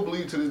I still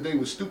believe to this day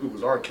was stupid,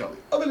 was R. Kelly.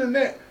 Other than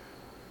that,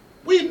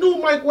 we knew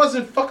Mike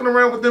wasn't fucking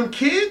around with them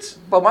kids.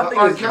 But my thing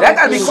is, that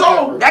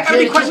gotta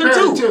be questioned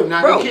too.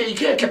 Now, bro. You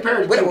can't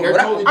compare it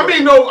to I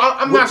mean, no,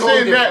 I'm not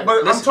saying that,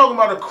 but I'm talking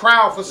about a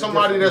crowd for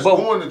somebody that's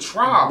going to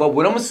trial. But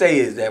what I'm going to say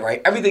is that, right,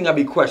 everything I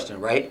be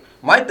questioned, right?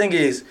 My thing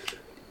is,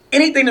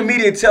 anything the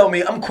media tell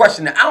me, I'm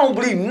questioning. I don't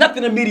believe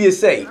nothing the media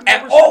say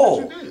at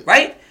all,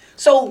 right?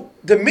 So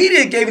the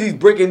media gave these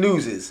breaking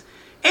newses.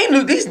 I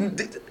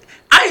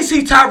ain't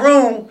see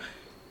Tyrone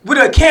with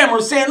a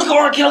camera saying, look at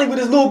R. Kelly with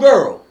his little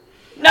girl.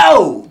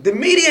 No, the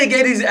media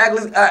gave these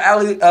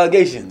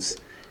allegations.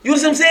 You know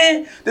what I'm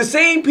saying? The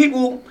same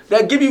people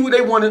that give you what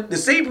they wanted, the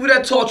same people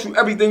that taught you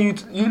everything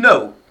you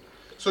know.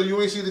 So you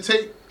ain't see the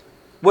tape?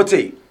 What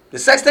tape? The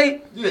sex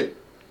tape? Yeah.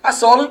 I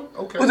saw it.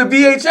 Okay. It was a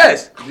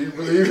VHS. Do you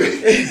believe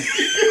it?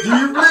 Do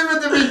you believe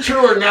it to be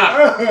true or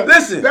not?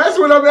 Listen. That's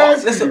what I'm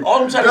asking. Listen,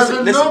 all I'm trying to say.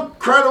 Does it look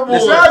credible?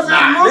 Does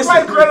it look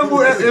like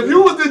credible? If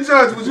you was the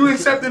judge, was you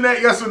accepting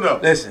that, yes or no?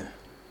 Listen.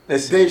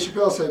 Dave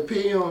Chappelle said,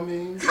 pee on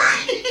me,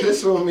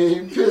 piss on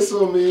me, piss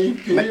on me,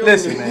 pee on me.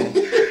 Listen, man.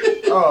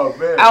 Oh,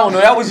 man. I don't know.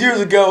 That was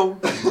years ago.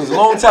 It was a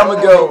long time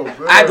ago.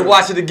 I had to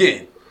watch it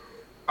again.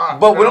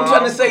 But what I'm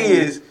trying to say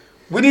is,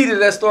 we needed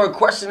to start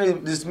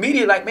questioning this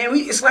media. Like, man,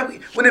 it's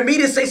like when the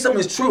media say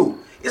something is true,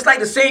 It's like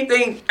the same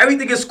thing.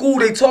 Everything in school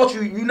they taught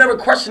you, you never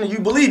question it, you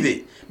believe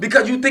it.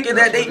 Because you thinking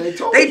that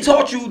they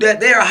taught you that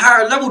they're a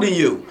higher level than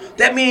you.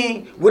 That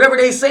means whatever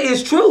they say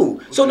is true.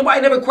 So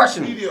nobody never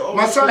questioned it.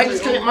 My son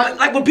just came.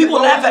 Like when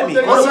people laugh at me.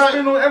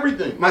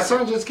 My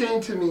son just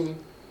came to me,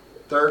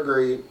 3rd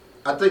grade.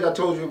 I think I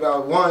told you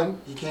about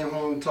one. He came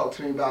home and talked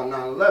to me about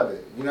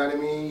 9/11. You know what I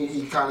mean?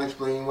 He kind of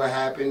explained what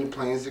happened, the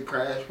planes that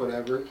crashed,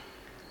 whatever.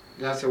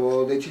 And I said,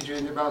 well, they teach you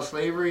anything about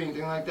slavery,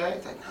 anything like that?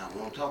 He's like, nah,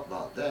 we won't talk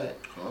about that.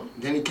 Huh?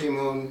 Then he came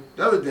on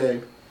the other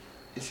day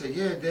and said,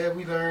 yeah, Dad,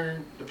 we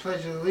learned the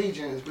Pledge of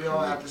Allegiance. We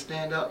all have to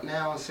stand up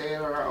now and say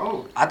it on our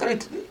own. I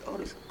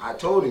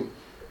told him.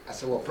 I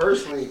said, well,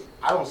 personally,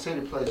 I don't say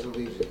the Pledge of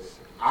Allegiance.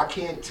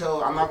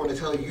 I'm not going to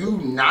tell you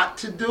not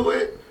to do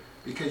it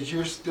because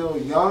you're still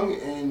young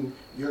and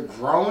you're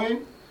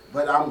growing,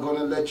 but I'm going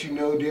to let you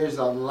know there's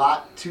a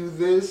lot to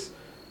this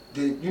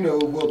that,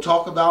 we'll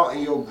talk about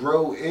and you'll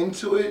grow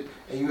into it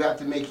and you have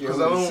to make your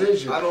own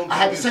decision. I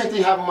had the same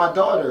thing happen with my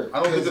daughter.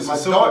 I don't think it's a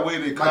simple way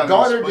to my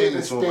daughter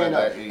didn't stand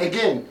up.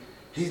 Again,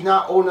 he's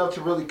not old enough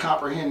to really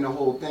comprehend the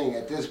whole thing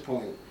at this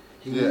point.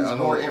 He needs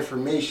more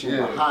information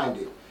behind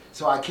it.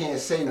 So I can't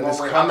say one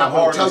way. I'm not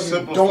going to tell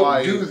you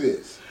don't do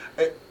this.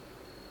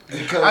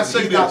 Because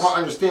he's not going to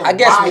understand. I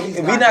guess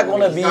we're not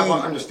going to be. He's not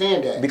going to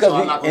understand that.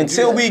 Because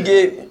until we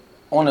get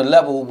on a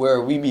level where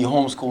we be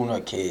homeschooling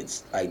our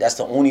kids, like that's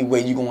the only way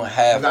you're gonna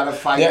have. You gotta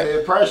fight the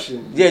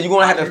oppression. Yeah, you're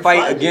gonna have to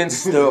fight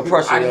against the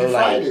oppression. I didn't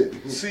fight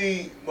it.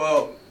 See,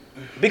 well,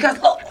 because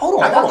hold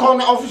on, I got called in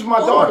the office with my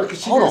daughter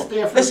because she didn't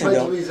stand for the Pledge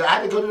of Allegiance. I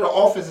had to go to the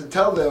office and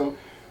tell them,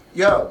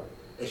 yo,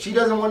 if she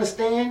doesn't want to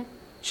stand,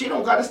 she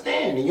don't gotta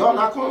stand, and y'all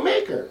not gonna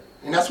make her.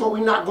 And that's what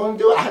we're not gonna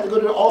do. I had to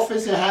go to the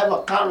office and have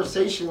a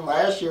conversation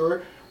last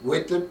year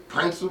with the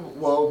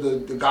principal,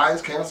 the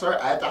guidance counselor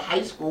at the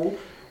high school,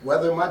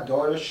 whether my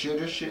daughter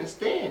should or shouldn't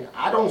stand.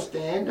 I don't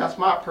stand. That's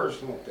my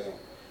personal thing.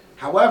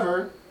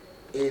 However,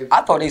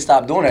 I thought they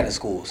stopped doing that in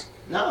schools.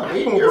 No,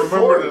 I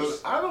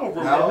don't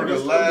remember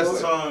the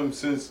last time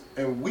since,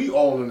 and we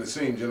all in the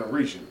same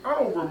generation. I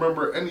don't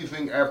remember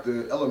anything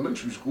after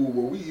elementary school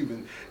where we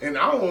even, and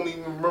I don't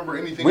even remember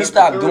anything. We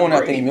stopped doing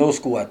that thing in middle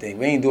school. I think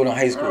we ain't doing it in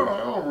high school. I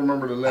don't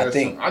remember the last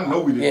time. I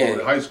know we didn't do it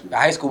in high school. The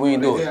high school we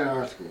didn't do it. In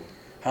our school.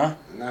 Huh?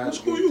 What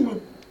school you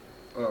went?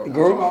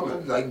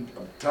 Girl, like I'm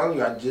telling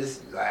you, I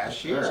just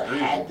last year I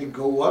had to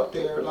go up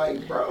there,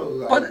 like bro.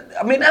 Like, but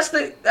I mean, that's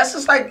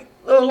just like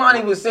Lil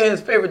Lonnie was saying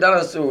his favorite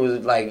dinosaur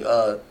was like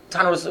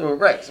Tyrannosaurus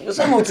Rex. But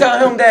someone tell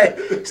him that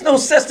there's no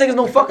such thing as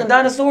no fucking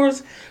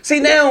dinosaurs. See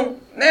now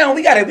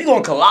we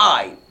gonna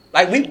collide.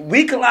 Like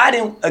we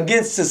colliding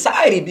against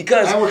society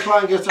because and we're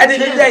colliding against at the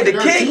end of the day,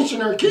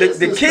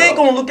 the kid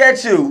gonna look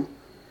at you.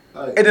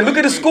 And then look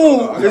at the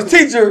school, his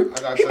teacher.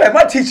 He like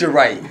my teacher,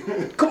 right?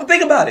 Come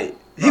think about it.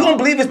 He gonna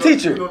believe his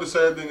teacher. You know the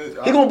sad thing is,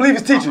 he gonna believe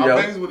his teacher, yo.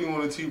 I think what he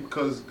want to teach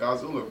because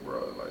Godzilla, bro.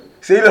 Like,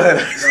 see, look.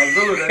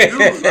 Godzilla, that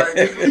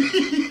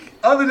dude. Like,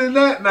 other than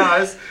that, nah.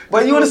 It's,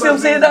 but you understand what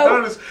I'm saying,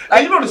 though?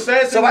 Like, you know the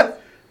sad thing. So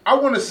I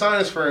won a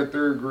science fair in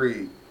 3rd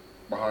grade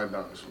behind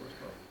dinosaurs,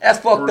 bro. That's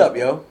fucked up,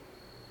 yo.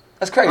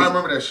 That's crazy. I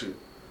remember that shit.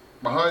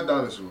 Behind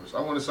dinosaurs.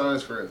 I won a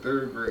science fair in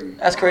 3rd grade.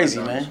 That's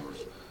crazy, man.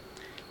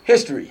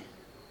 History.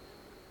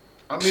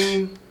 I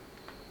mean,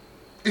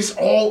 it's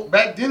all,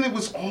 back then it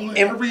was all in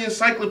every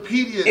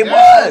encyclopedia. It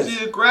was.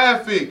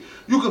 Geographic.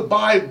 You could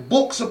buy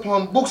books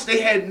upon books.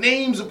 They had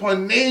names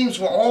upon names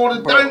for all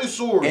the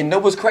dinosaurs. And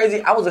that was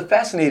crazy. I was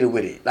fascinated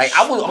with it. Like,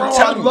 I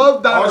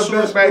love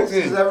dinosaurs back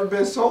then. That's ever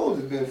been sold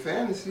has been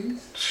fantasies.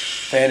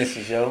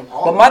 Fantasies, yo.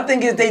 But my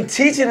thing is they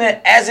teaching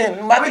it as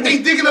in...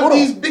 they digging up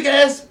these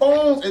big-ass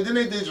bones, and then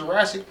they did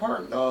Jurassic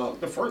Park.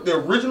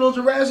 The original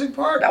Jurassic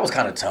Park. That was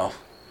kind of tough.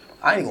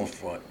 I ain't gonna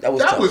front. That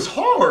was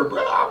hard,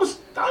 bro.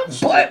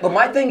 But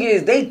my thing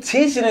is, they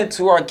teaching it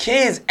to our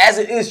kids as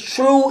it is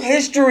true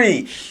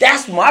history.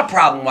 That's my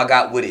problem I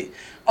got with it.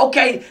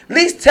 Okay, at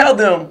least tell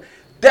them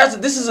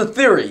this is a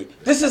theory.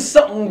 This is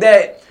something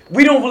that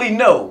we don't really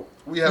know.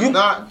 We have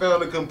not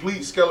found a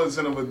complete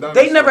skeleton of a dinosaur.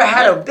 They never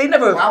had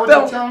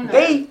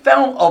They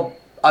found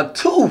a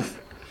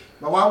tooth.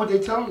 But why would they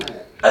tell them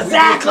that?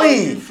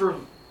 Exactly. For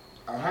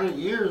 100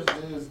 years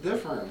is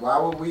different. Why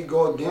would we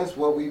go against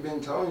what we've been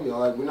telling you?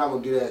 Like, we're not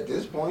gonna do that at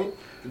this point.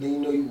 And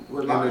then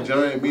we're lying. And the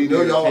giant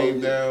meteor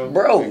came down,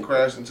 bro, and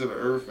crashed into the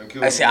earth and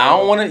killed. I say I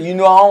don't want to. I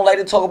don't like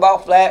to talk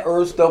about flat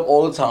Earth stuff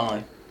all the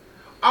time.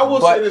 I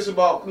will say this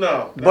about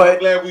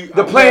but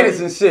the planets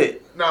and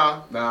shit.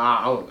 Nah.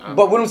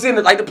 But what I'm saying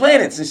is like the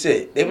planets and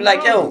shit. They be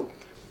like, yo,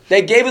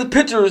 they gave us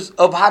pictures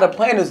of how the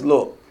planets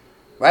look,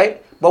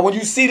 right? But when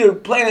you see the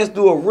planets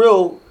through a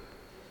real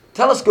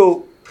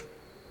telescope,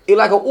 it's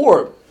like an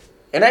orb,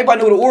 and everybody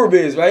know what an orb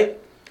is, right?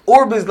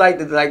 Orb is like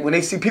when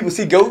they see people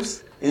see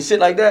ghosts and shit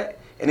like that,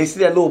 and they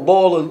see that little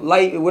ball of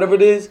light or whatever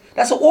it is.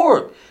 That's an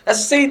orb. That's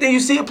the same thing you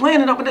see a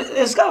planet up in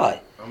the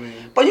sky. I mean,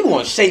 but you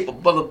want to shape a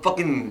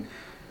motherfucking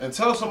and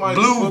tell somebody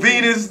blue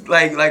Venus,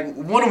 like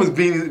one of them was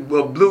Venus,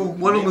 blue,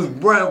 one of them was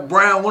brown,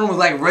 one of them was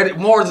like red.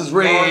 Mars is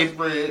red.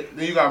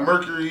 Then you got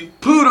Mercury.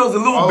 Pluto's a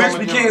little bitch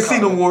we can't see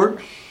no more.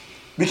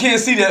 We can't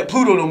see that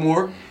Pluto no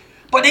more.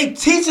 But they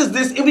teach us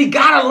this, and we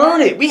gotta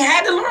learn it. We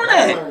had to learn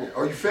that.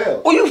 Or you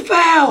failed. Or you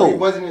failed. Or you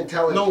wasn't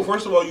intelligent. No,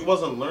 first of all, you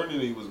wasn't learning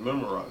it. You was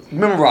memorizing.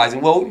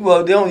 Memorizing.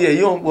 Well, they don't. Yeah,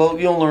 you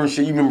don't learn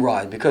shit. You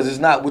memorize because it's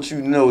not what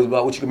you know. It's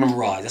about what you can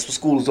memorize. That's what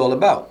school is all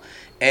about.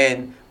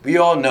 And we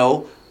all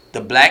know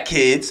the black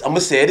kids. I'm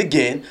gonna say it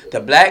again. The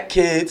black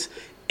kids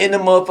in the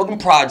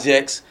motherfucking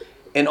projects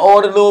in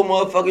all the little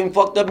motherfucking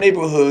fucked up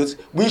neighborhoods.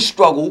 We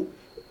struggle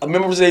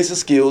memorization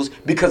skills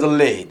because of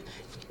lead.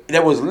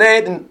 There was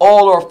lead in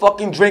all our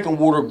fucking drinking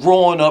water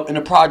growing up in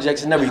the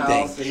projects and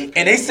everything.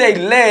 And they say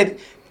lead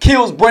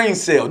kills brain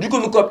cells. You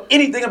can look up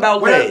anything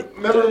about lead.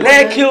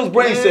 Lead kills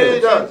brain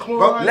cells.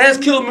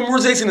 Lead kills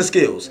memorization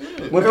skills.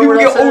 When people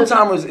get old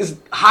timers, it's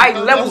high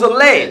levels of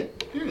lead.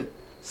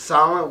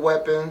 Silent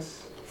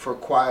weapons for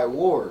quiet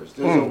wars.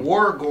 There's a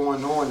war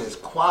going on that's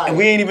quiet. And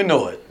we ain't even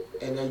know it.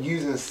 And they're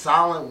using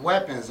silent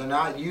weapons. They're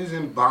not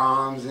using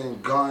bombs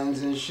and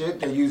guns and shit.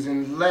 They're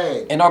using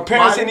lead. And our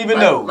parents didn't even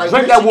know.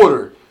 Drink that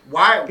water.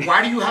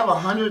 Why do you have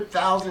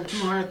 100,000,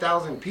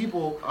 200,000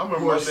 people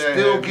who are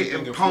still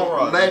getting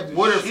pumped lead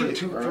water for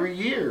 2-3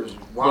 years?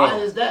 Why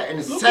is that? And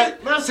it's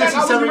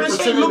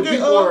 67% of the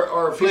people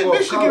are people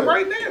of color.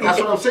 Right now. That's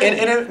what I'm saying.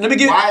 And let me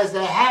get. Why is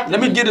that happening?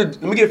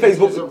 Let me get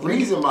Facebook. There's a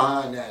reason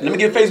behind that. Let me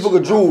get Facebook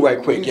a jewel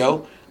right quick,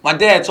 yo. My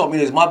dad taught me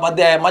this. My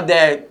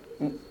dad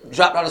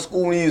dropped out of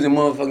school when he was in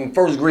motherfucking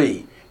first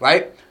grade,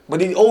 right? But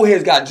these old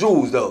heads got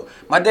jewels though.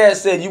 My dad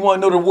said, "You want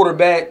to know the water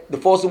bad, the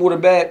faucet water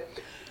bad?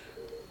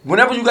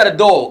 Whenever you got a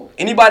dog,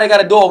 anybody got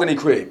a dog in their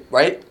crib,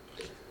 right?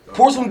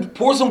 Pour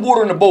some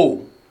water in the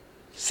bowl,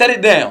 set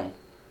it down.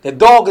 The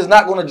dog is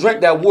not going to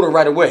drink that water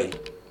right away.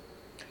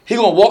 He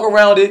going to walk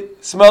around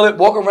it, smell it,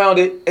 walk around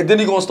it, and then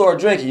he going to start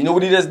drinking. You know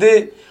what he just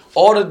did?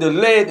 All the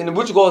lead and the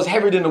what you call is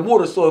heavier than the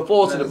water, so it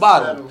falls to the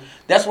bottom. Settle.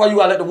 That's why you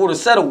got to let the water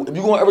settle. If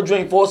you're going to ever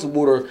drink faucet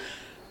water,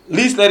 at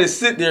least let it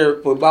sit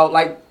there for about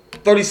like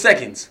 30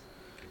 seconds.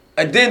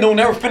 And then don't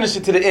ever finish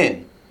it to the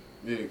end.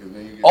 Yeah, because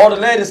then you get all the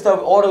lead and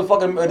stuff, all the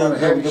fucking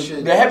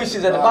the heavy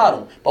shit's at the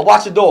bottom. But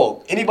watch your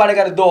dog. Anybody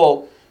got a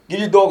dog, give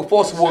your dog a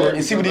faucet water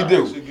and see what he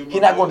do. He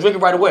not gonna drink it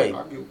right away.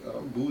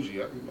 I'm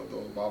bougie. I give my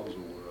dog bottles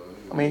of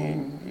water. I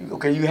mean,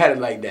 okay, you had it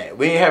like that.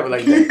 We ain't have it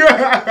like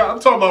that.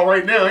 I'm talking about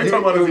right now. I ain't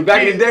talking about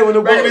back in the day when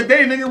the back in the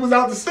day, nigga was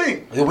out the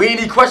sink. We ain't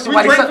even question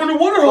why they drank from the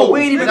water hole.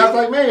 We ain't even. And I was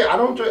like, man, I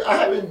don't drink. I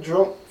haven't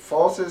drunk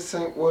faucet,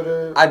 sink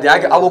water. I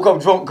woke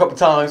up drunk a couple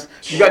times.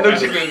 You got no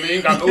choice.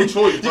 You got no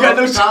choice. You got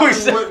no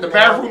choice. The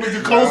bathroom is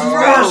the closest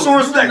water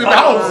source in the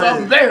house.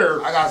 I'm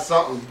there. I got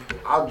something.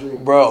 I'll drink.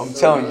 Bro, I'm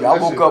telling you, I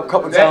woke up a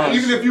couple times.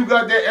 Even if you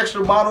got that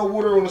extra bottle of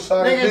water on the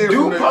side of the bed.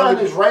 DuPont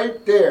is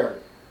right there.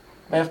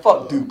 Man,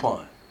 fuck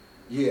DuPont.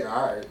 Yeah,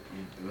 alright.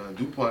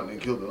 DuPont done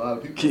killed a lot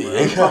of people.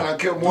 Yeah. DuPont done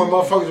killed more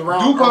motherfuckers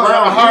around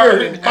higher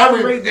here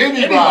than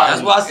anybody.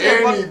 That's why I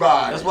said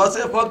anybody. That's why I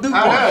said fuck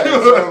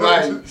DuPont.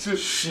 Like,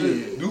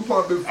 shit.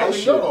 DuPont been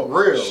fucking up.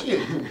 Real.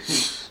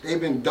 Shit. They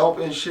been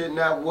dumping shit in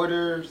that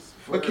water.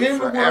 But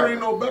Cameron water ain't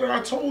no better.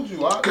 I told you.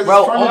 Because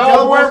it's from the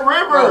Delaware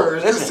River.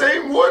 It's the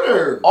same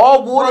water.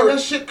 All water. Bro,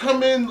 that shit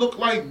come in look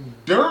like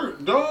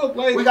dirt, dog.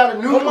 Like we got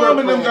a new mom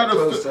and them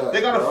got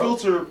they got a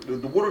filter.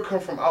 The water come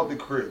from out the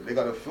crib. They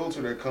got a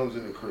filter that comes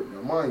in the crib.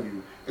 Now, mind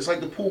you, it's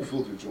like the pool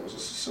filter joints.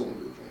 It's a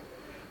cylinder joint.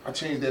 I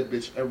change that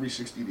bitch every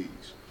 60 days.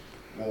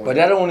 But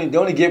they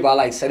only get by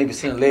like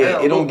 70% lead.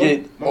 Now, it don't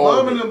get. My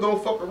mom and them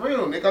don't fuck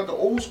around. They got the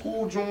old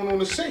school joint on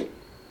the sink,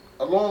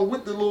 along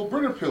with the little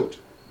Brita filter.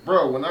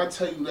 Bro, when I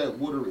tell you that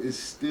water is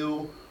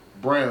still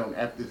brown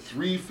after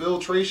 3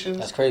 filtrations,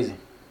 that's crazy.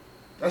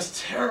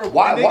 That's terrible.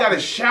 Why? And they got a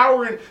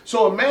shower in.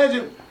 So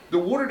imagine the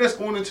water that's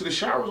going into the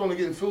shower is only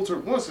getting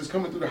filtered once. It's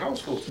coming through the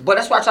house filter. But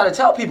that's why I try to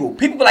tell people.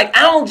 People be like,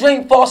 I don't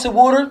drink faucet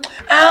water.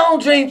 I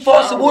don't drink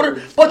faucet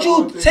water. But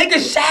you take a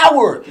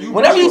shower.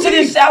 Whenever you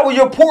take a shower,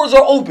 your pores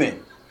are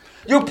open.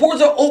 Your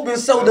pores are open,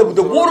 so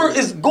the water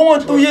is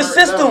going through your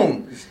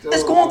system.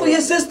 It's going through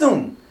your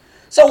system.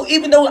 So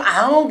even though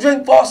I don't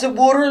drink faucet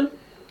water,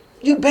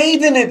 you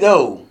bathe in it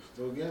though.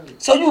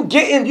 So you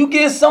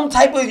getting some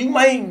type of, you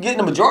might get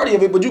the majority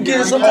of it, but you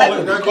getting some type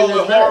of. They call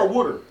it hard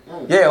water.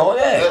 Yeah, oh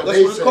yeah. That's what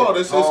it's called.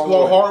 It's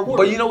called hard water.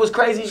 But you know what's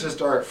crazy? Just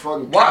start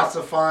fucking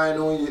calcifying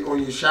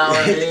on your shower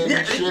head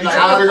and shit. You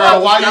trying to figure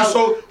out why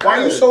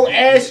you so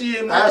ashy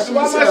and why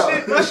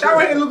my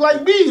shower head look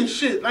like me and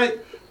shit. Like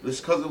it's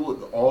because of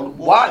all the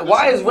bullshit.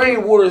 Why is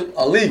rainwater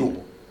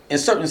illegal in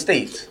certain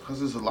states? Because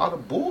there's a lot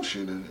of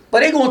bullshit in it.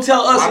 But they gonna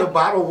tell us. A lot of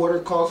bottled water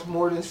costs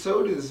more than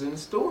sodas in the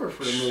store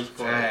for the most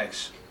part.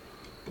 Facts.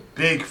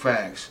 Big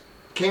facts.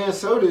 Canned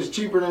soda is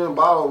cheaper than a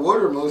bottle of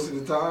water most of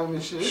the time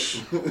and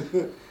shit.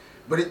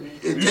 But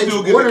it takes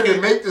water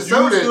to make the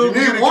soda. You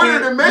need water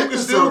to make the soda. You can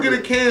still get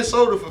a canned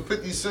soda for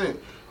 50 cents.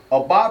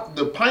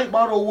 The pint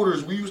bottle of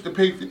waters we used to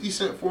pay 50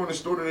 cents for in the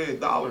store today, $1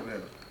 now.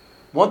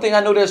 One thing I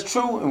know that's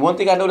true, and one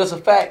thing I know that's a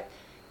fact,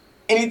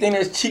 anything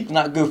that's cheap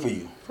not good for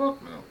you.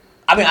 Fuck no.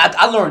 I mean,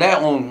 I learned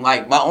that on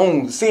like my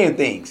own seeing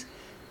things.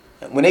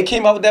 When they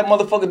came out with that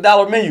motherfucking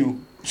dollar menu,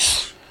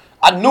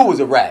 I knew it was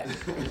a wrap.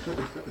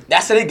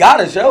 That's how they got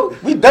us, yo.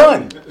 We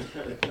done.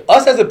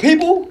 Us as a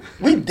people,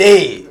 we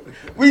dead.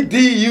 We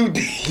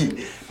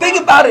D-U-D. Think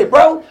about it,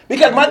 bro.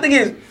 Because my thing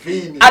is,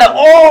 Feeding out of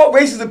all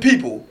races of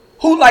people,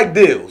 who like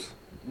deals?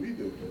 We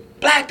do.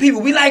 Black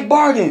people, we like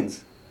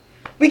bargains.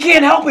 We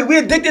can't help it.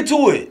 We're addicted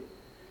to it.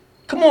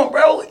 Come on,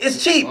 bro.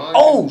 It's cheap.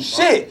 Oh,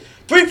 shit.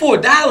 $3 for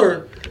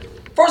 $1.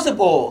 First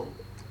of all,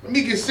 let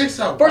me get 6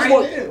 out. First of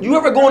all, right there. you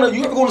ever go to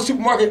the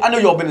supermarket? I know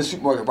y'all been in the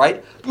supermarket,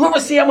 right? You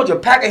ever see how much a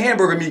pack of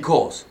hamburger meat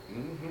costs?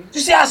 Mm-hmm. You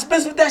see how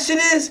expensive that shit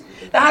is?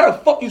 Now how the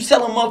fuck you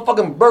selling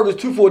motherfucking burgers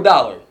 $2 for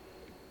 $1?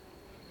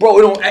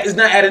 Bro, it's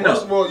not adding up.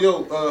 First of all,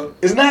 yo,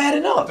 it's not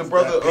adding up. The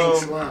brother,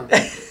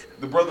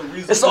 the brother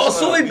reason it's all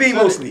soybean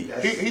mostly.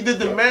 He did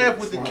the math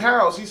with the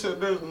cows. He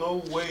said there's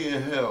no way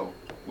in hell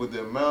with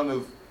the amount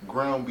of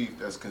ground beef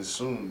that's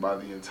consumed by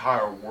the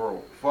entire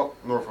world. Fuck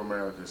North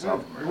America,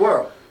 South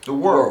America. The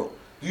world.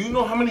 Do you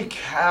know how many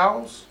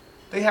cows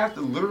they have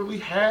to literally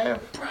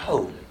have,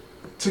 bro,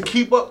 to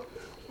keep up?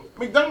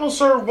 McDonald's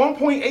serve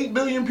 1.8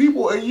 billion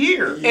people a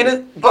year.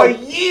 A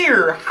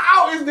year.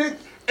 How is it?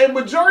 And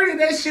majority of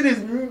that shit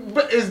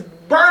is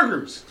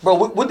burgers. Bro,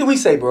 what do we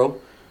say, bro?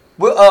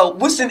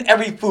 What's in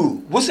every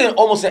food? What's in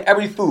almost in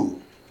every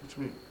food?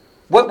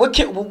 What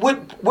you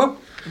mean?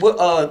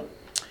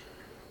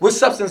 What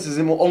substance is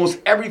in almost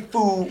every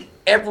food,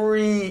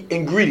 every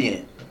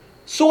ingredient?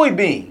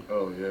 Soybean.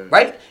 Oh yeah.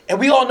 Right? And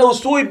we all know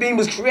soybean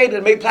was created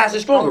to make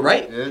plastic stronger,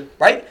 right? Yeah.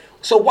 Right?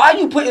 So why are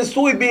you putting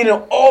soybean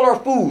in all our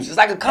foods? It's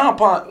like a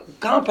compound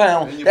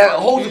that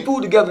holds the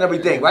food together and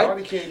everything, right?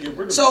 Body can't get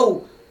rid of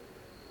so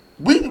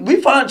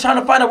we trying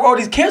to find out where all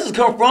these cancers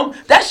come from.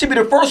 That should be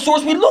the first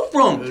source we look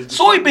from.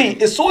 Soybean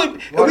is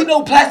and we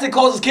know plastic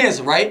causes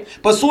cancer, right?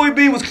 But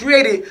soybean was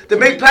created to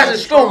make plastic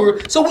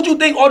stronger. So what you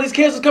think all these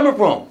cancers coming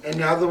from? And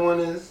the other one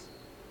is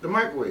the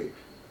microwave.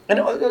 And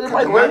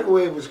the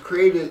microwave was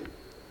created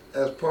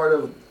as part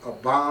of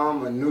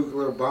a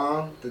nuclear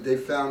bomb that they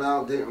found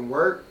out didn't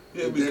work.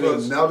 Yeah,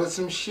 because they melted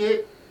some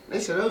shit. They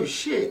said, "Oh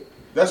shit."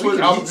 That's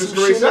what I was just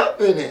going to say. Up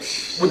in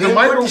it. With the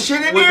microwave,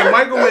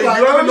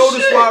 you ever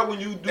notice why when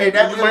you do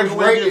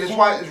it's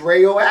why it's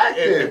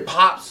radioactive. It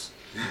pops,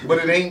 but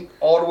it ain't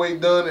all the way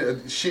done.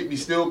 And shit be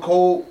still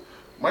cold.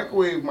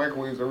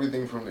 Microwaves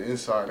everything from the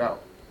inside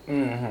out.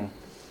 Mm-hmm.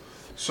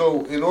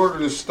 So in order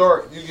to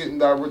start, you getting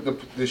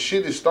the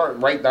shit is starting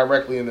right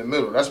directly in the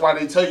middle. That's why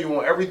they tell you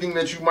on everything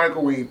that you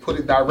microwave, put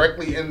it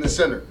directly in the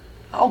center.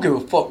 I don't give a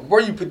fuck where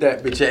you put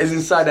that bitch at. It's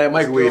inside that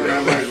microwave.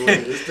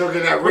 It's still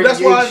getting that radiation. But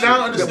that's why I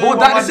now understand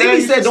why my dad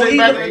used to say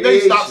back in the day,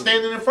 stop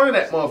standing in front of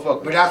that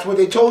motherfucker. But that's what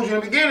they told you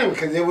in the beginning,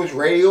 because it was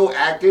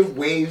radioactive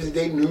waves.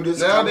 They knew this.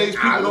 Nowadays,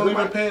 people don't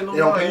even pay no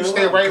mind. You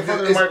stand right in front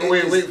of the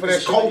microwave waiting for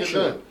that shit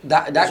to get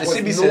done.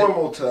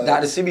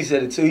 Dr. Sibi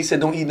said it too. He said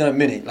don't eat nothing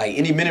minute. Like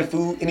any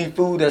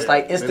food that's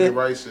like instant,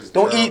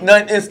 don't eat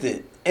nothing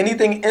instant.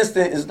 Anything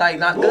instant is like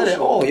not good at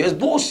all. It's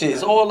bullshit.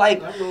 It's all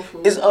like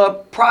it's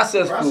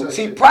processed food.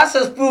 See,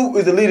 processed food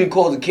is the leading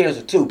cause of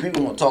cancer too.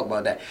 People want to talk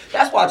about that.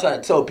 That's why I try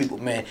to tell people,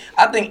 man.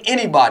 I think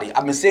anybody,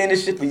 I've been saying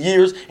this shit for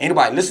years.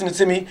 Anybody listening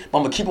to me, but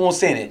I'm gonna keep on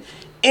saying it.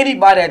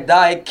 Anybody that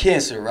died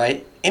cancer,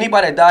 right?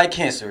 Anybody that died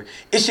cancer,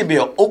 it should be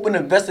an open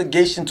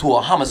investigation to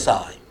a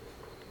homicide.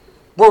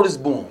 Word is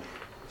born.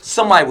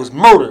 Somebody was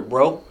murdered,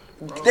 bro.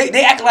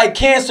 They act like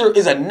cancer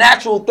is a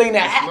natural thing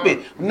that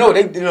happened. No,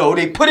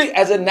 they put it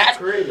as a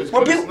natural.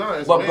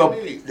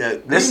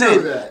 Listen,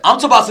 I'm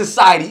talking about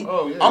society.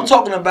 Oh, yeah. I'm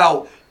talking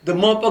about the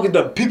motherfuckers,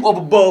 the people up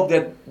above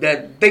that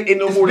think they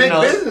know more than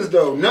us. It's big business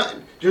though.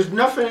 There's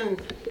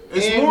nothing.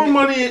 It's more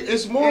money in the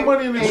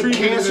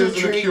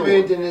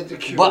treatment than the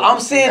cure. But I'm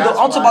saying, I'm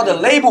talking about the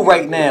label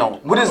right now.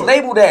 What is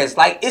labeled as?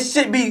 Like, it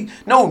should be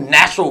no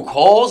natural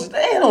cause.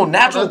 There ain't no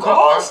natural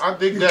cause. I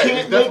think that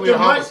it's definitely a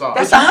homicide.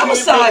 That's a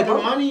homicide, bro.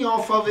 You can't make the money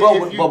off of it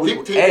if you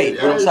dictate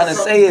it. What I'm trying to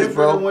say is,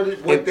 bro,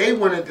 what they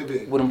want it to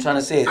be. What I'm trying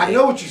to say is, I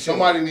know what you're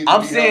saying.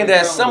 I'm saying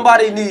that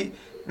somebody need.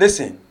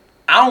 Listen,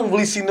 I don't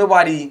really see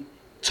nobody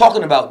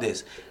talking about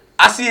this.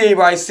 I see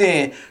everybody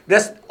saying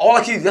that's all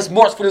I keep. Let's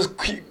march for this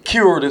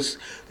cure.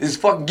 This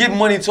fucking give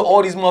money to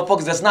all these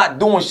motherfuckers that's not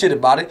doing shit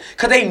about it,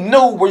 cause they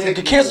know where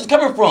the cancer's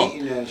coming from.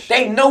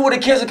 They know where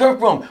the cancer coming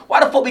from.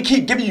 Why the fuck we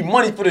keep giving you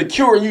money for the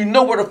cure and you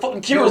know where the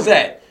fucking cure is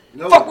at?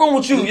 Fuck wrong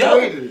with you,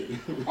 yo?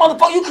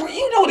 Motherfucker,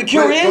 you know what the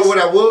cure is. But what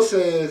I will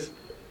say is,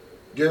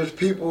 there's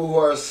people who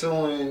are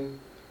suing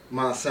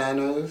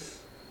Monsanto's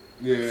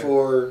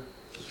for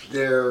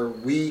their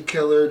weed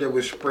killer that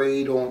was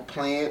sprayed on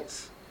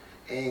plants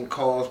and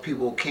cause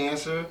people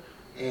cancer,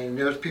 and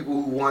there's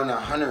people who won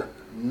 $100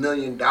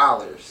 million.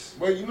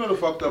 Well, you know the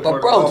fucked up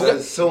part. Bro,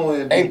 that's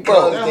suing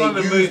because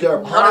they use their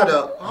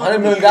product.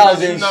 $100 million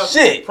ain't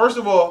shit. First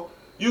of all,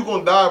 you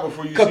gonna die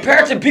before you.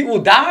 Compared to people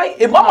who die,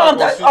 if my mom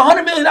died,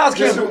 $100 million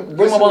can't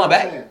bring my mom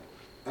back.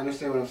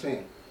 Understand what I'm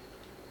saying?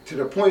 To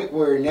the point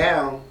where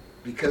now,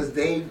 because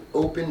they've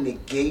opened the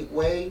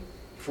gateway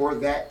for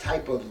that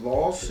type of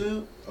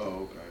lawsuit,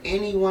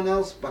 anyone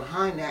else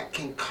behind that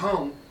can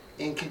come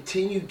and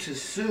continue to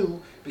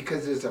sue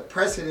because there's a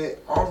precedent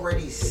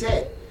already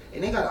set,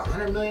 and they got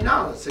 $100 million.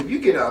 So if you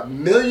get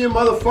 1 million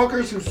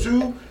motherfuckers who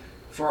sue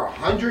for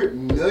 $100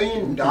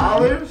 million?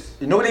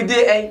 You know what they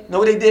did, eh? Know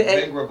what they did,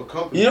 eh? Bankrupt a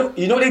company.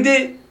 You know what they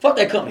did? Fuck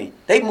that company.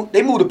 They moved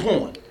the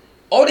porn.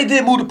 All they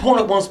did moved the porn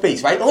up one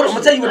space, right? Hold on, I'm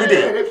gonna tell you what they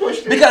did. They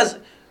pushed it. Because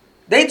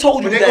they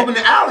told you But they that. opened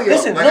the alley up.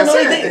 Listen, Like no, I they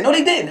said, didn't. No,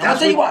 they didn't. I'm gonna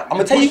tell you why. I'm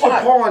gonna tell you Push the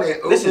why. porn, it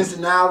opens Listen,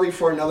 an alley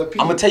for another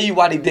piece. I'm gonna tell you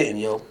why they didn't,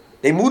 yo.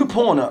 They moved the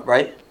porn up,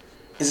 right?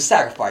 It's a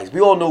sacrifice.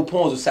 We all know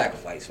porn's a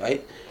sacrifice,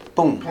 right?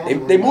 Boom.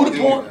 They moved the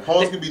porn.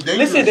 Porn can be dangerous.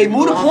 Listen, they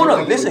moved the porn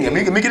up. Listen, let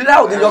me get it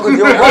out. Then y'all Don't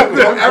ever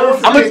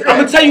I'm forget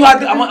gonna that. tell you how.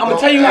 I'm gonna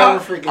tell you how. Don't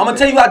ever forget I'm gonna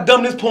tell you how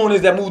dumb this porn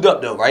is that moved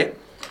up though, right?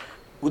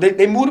 Well,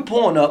 they moved the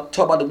porn up.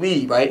 Talk about the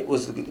weed, right?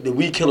 Was the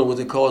weed killer was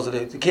the cause of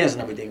the cancer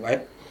and everything,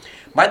 right?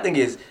 My thing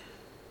is,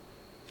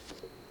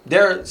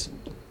 there's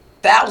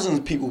thousands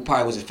of people who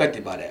probably was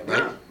affected by that, right?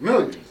 Yeah,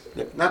 millions.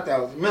 Not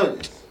thousands,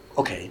 millions.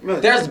 Okay.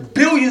 Millions. There's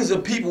billions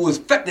of people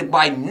affected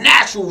by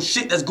natural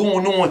shit that's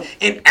going on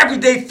in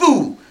everyday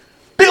food.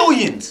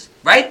 Billions,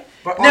 right?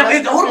 But all Now,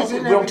 that hold stuff is on.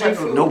 in What I'm everyday trying,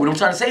 food. no, what I'm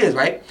trying to say is,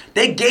 right?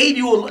 They gave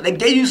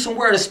you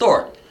somewhere to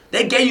start.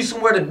 They gave you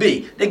somewhere to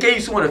be. They gave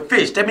you somewhere to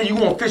fish. That means you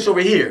going to fish over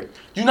here.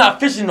 You're not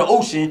fishing in the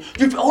ocean.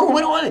 Hold on,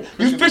 wait on.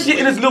 You fishing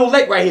in this little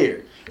lake right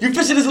here. You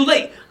fishing this little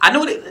lake. I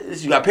know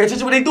you got to pay attention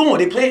to what they doing.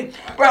 They play,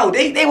 bro.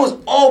 They was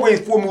always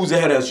 4 moves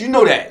ahead of us. You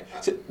know that.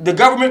 The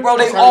government, bro,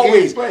 they That's how the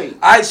always. game's played.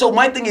 All right, so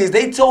my thing is,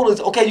 they told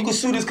us, okay, you can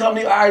sue this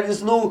company. All right,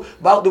 this little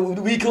about the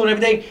weed killer and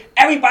everything.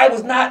 Everybody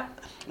was not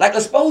like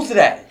exposed to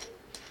that,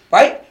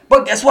 right?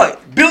 But guess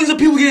what? Billions of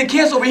people getting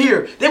cancer over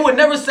here. They would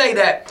never say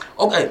that.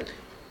 Okay,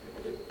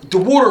 the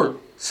water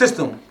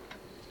system,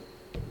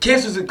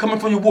 cancer is coming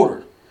from your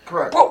water.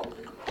 Correct. Bro,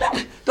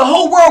 the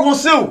whole world gonna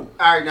sue. All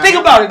right, now Think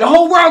about it. The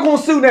whole world gonna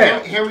sue now.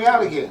 Hear me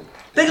out again.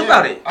 Think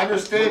about it.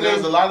 Understand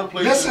There's that- a lot of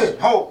places.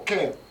 Listen,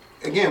 okay.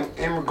 Again,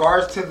 in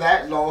regards to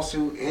that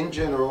lawsuit in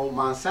general,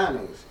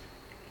 Monsanto's,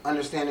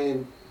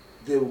 understanding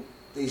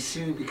they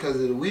sued because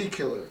of the weed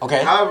killer.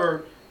 Okay.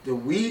 However, the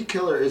weed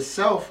killer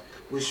itself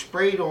was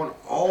sprayed on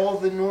all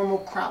the normal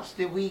crops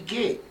that we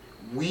get.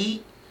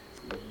 Wheat,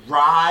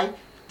 rye,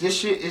 this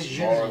shit is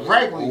used Barley,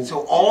 regularly. oat, So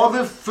all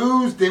the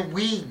foods that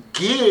we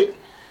get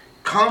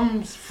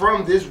comes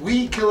from this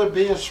weed killer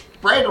being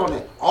sprayed on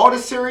it. All the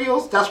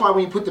cereals, that's why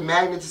when you put the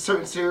magnet to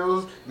certain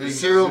cereals, the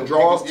cereal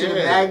draws to the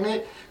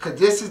magnet. Because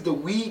this is the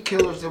weed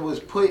killers that was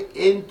put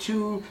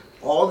into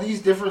all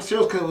these different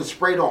cereals because it was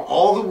sprayed on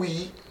all the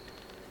wheat,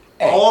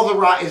 all the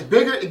rye. It's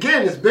bigger,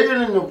 again, it's bigger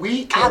than the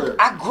weed killer.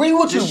 I agree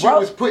with This you, shit bro.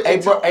 was put Hey,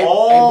 into bro,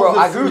 all the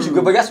I agree with you,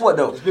 food. but guess what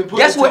though? It's been put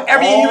Guess what into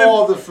every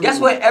all the human food. guess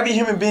what every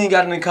human being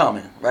got in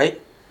common,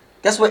 right?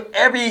 Guess what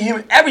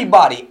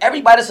everybody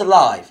that's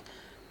alive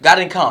got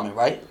in common,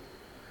 right?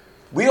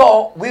 We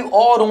all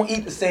don't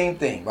eat the same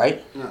thing,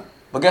 right? No.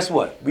 But guess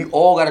what? We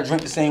all gotta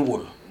drink the same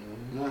water.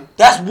 No.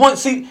 That's one.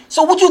 See,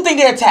 so what you think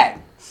they attack?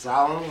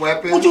 Silent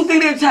weapons. What you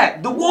think they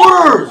attack? The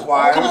waters.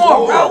 Requires Come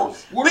on, bro.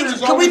 waters. Water is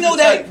Can we always know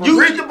that attacked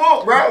you Read the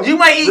book, bro. you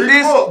might eat Read the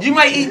this. book. You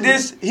might eat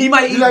this. He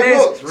might You eat like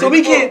this. books. So Read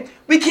we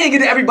the can't get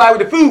to everybody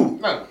with the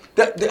food. No.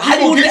 How You you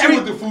gonna get get you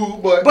with the food,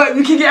 but But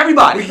we can get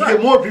everybody. We can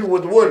get more people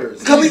with the water. It's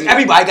Because easy.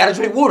 everybody got to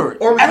drink water.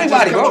 Or we can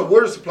Everybody, just cut bro. your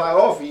water supply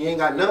off and you ain't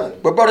got none.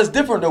 But bro, that's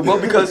different though, bro.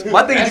 Because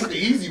my thing That's is, the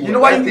easy you one. know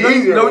why That's you the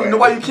easier know, way. you know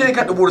why you can't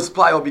cut the water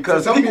supply off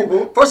because For some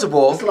people, first of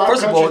all, there's a lot of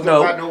countries that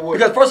got no water.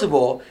 because first of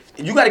all,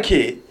 you got a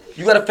kid,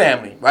 you got a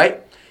family, right?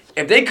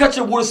 If they cut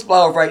your water supply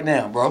off right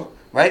now, bro,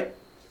 right?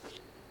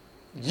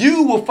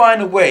 You will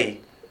find a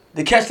way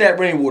to catch that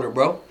rainwater,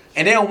 bro.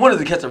 And they don't want us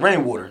to catch the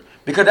rainwater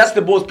because that's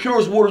the most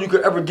purest water you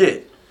could ever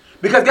get.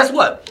 Because guess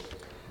what?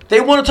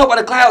 They want to talk about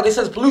the clouds. They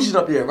says pollution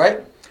up here, right?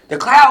 The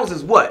clouds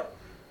is what?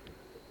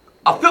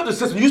 A filter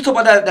system. You talk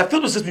about that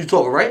filter system you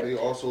talking, right? they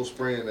also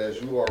spraying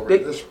as you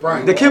already. They're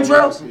spraying. The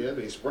chemtrails? Yeah,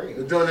 they spraying.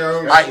 They're doing their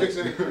own Right.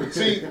 shit.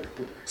 See,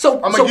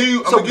 So, I'm so, gonna give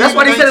you. so I'm that's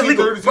why they said it's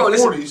legal. 1930s Bro, and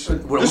listen.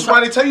 40s. What I'm This is why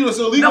they tell you it's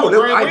illegal. No, to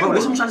all grab right, bro. rainwater.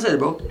 Listen, what I'm trying to say,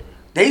 bro.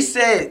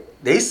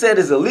 They said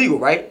it's illegal,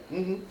 right?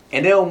 Mm-hmm.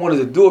 And they don't want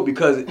us to do it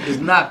because it's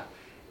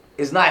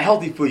not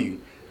healthy for you.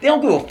 They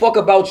don't give a fuck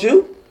about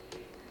you.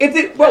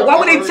 Why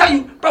would they tell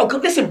you, bro?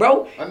 Listen,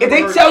 bro. If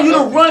they tell you to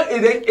run,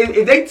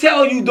 if they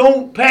tell you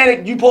don't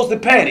panic, you supposed to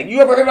panic.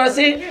 You ever heard about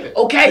saying? Yeah.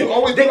 Okay. You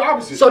always do the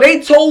opposite. So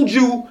they told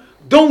you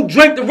don't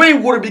drink the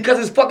rainwater because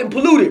it's fucking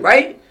polluted,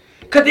 right?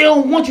 Because they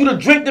don't want you to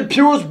drink the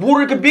purest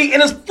water it could be,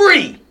 and it's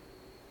free.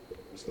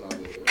 It's not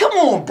legal. Come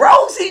on,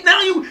 bro. See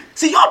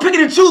y'all picking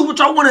and choose what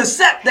y'all want to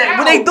accept. That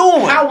what they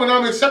doing? How when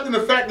I'm accepting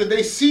the fact that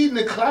they seed in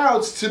the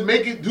clouds to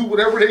make it do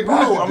whatever they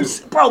want it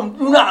to do? Bro,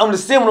 you not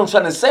understand what I'm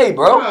trying to say,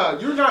 bro. Nah,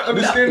 you're not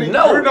understanding.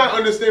 No. You're not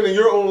understanding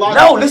your own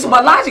logic. No, this is my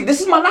logic. This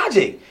is my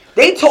logic.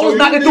 They told So us you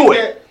not to think do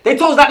that- it. They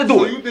told us not to do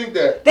So it. you think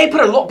that? They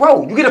put a law,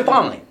 bro. You get a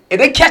fine. If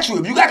they catch you,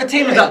 if you got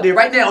containers out there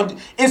right now in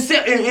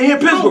here in You know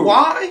Pittsburgh,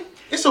 why?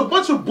 It's a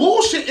bunch of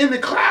bullshit in the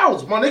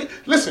clouds, my nigga.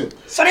 Listen.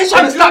 so they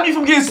trying to stop you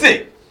from getting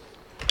sick.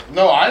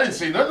 No, I didn't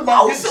say nothing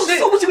about Oh, getting so- sick.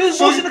 so what you mean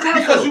bullshit in the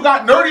clouds Because for? you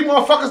got nerdy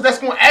motherfuckers that's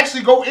gonna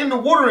actually go in the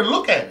water and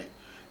look at it.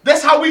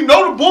 That's how we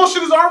know the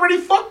bullshit is already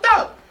fucked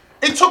up.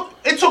 It took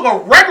a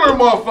regular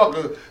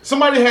motherfucker,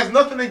 somebody has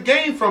nothing to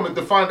gain from it,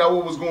 to find out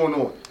what was going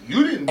on.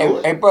 You didn't do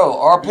it. Hey, bro,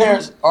 our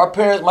parents,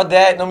 my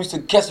dad, them used to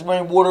catch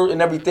rainwater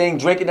and everything,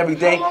 drink and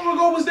everything. How long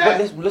ago was that?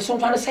 But listen, what I'm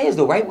trying to say is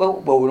though, right? Well,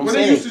 what I'm When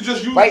saying they used is, to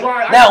just use right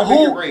dry ice now, to make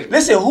it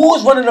rain. who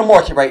is running the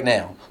market right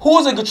now? Who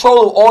is in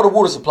control of all the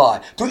water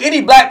supply? Do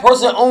any black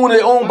person own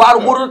their own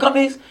bottled water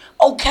companies?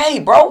 Okay,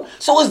 bro.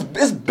 So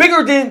it's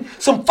bigger than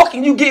some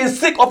fucking you getting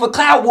sick off of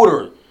cloud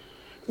water.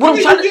 What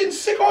I'm trying getting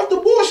sick off the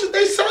bullshit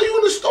they sell you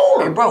in the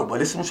store. Hey, bro, but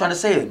this is what I'm trying to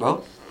say,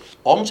 bro.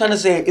 All I'm trying to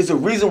say is the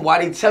reason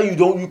why they tell you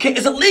can't.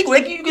 It's illegal.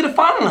 You get a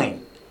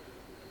fine.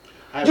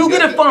 You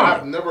get a fine.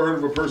 I've never heard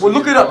of a person. Well,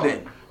 look it up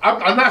then.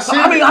 I'm not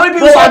saying. How many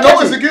people I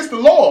know it's against the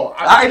law.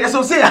 That's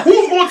what I'm saying.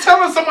 Who's going to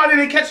tell somebody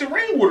they catching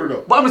rainwater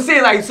though? But I'm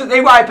saying like so they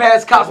ride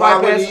past, cops Why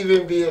ride would past. it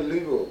even be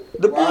illegal?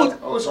 The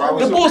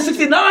bull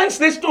 69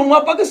 snitched on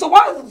motherfuckers. So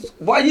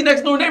why you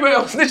next door neighbor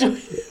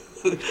snitching?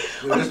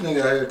 Well, this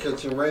nigga out here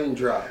catching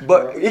raindrops.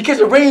 But he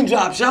catching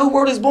raindrops, yo.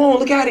 Word is born.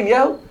 Look at him,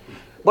 yo.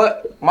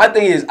 But my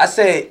thing is, I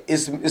said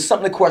it's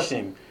something to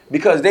question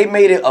because they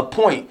made it a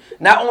point.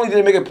 Not only did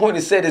they make a point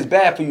that said it's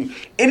bad for you,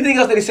 anything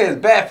else that they said is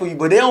bad for you,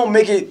 but they don't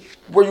make it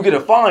where you get a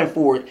fine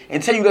for it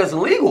and tell you that's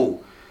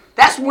illegal.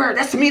 That's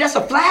to me, that's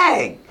a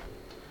flag.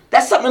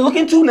 That's something to look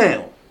into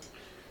now.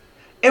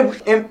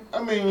 And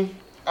I mean,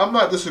 I'm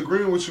not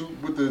disagreeing with you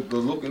with the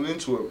looking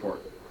into it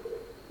part.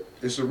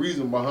 It's a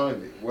reason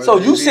behind it. So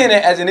you saying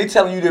that as in they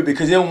telling you that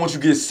because they don't want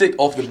you to get sick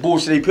off the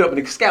bullshit they put up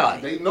in the sky?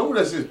 They know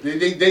that's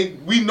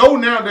it. We know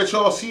now that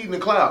y'all see in the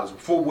clouds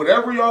for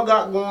whatever y'all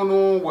got going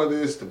on, whether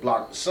it's to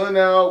block the sun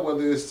out,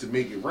 whether it's to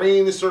make it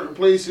rain in certain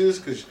places,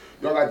 because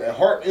y'all got that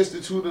Heart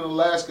Institute in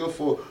Alaska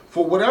for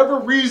whatever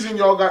reason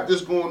y'all got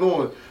this going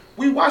on.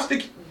 We watched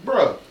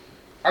bruh.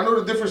 I know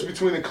the difference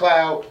between a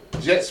cloud,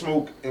 jet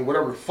smoke, and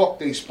whatever the fuck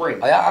they spray.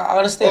 I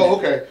understand. Oh,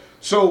 okay.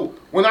 So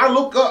when I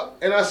look up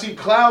and I see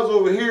clouds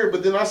over here,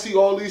 but then I see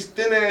all these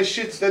thin ass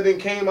shits that then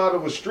came out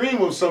of a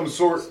stream of some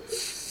sort,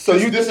 so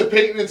you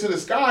dissipating into the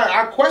sky,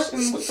 I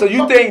question. So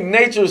you think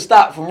nature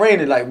stopped from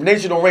raining? Like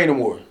nature don't rain no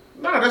more?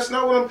 Nah, that's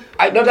not what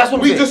No, that's what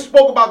I'm saying. We just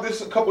spoke about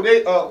this a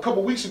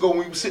couple weeks ago when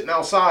we were sitting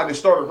outside and it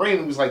started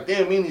raining. It was like,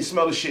 damn, we need to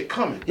smell the shit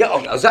coming. Yeah,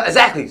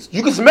 exactly.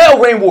 You can smell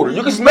rainwater.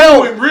 You can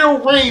smell when real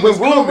rain.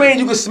 When real rain,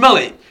 you can smell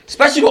it.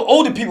 Especially with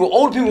older people.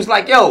 Older people's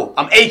like, yo,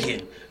 I'm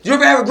aching. You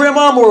ever have a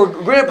grandmom or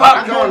a grandpa?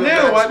 I know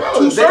now.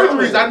 2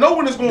 surgeries. I know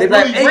when it's going to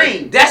really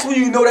rain. That's when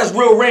you know that's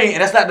real rain,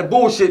 and that's not the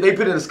bullshit they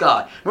put in the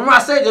sky. Remember I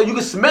said, yo, you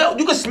can smell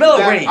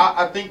rain.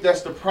 I think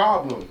that's the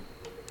problem.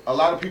 A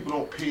lot of people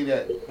don't pay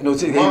that. They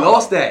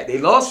lost that.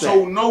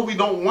 So no, we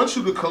don't want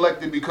you to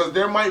collect it because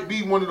there might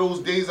be one of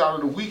those days out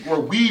of the week where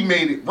we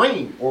made it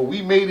rain, or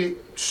we made it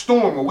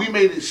storm, or we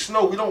made it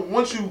snow. We don't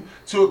want you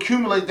to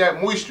accumulate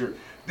that moisture.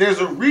 There's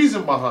a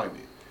reason behind it.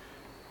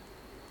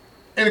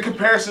 In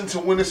comparison to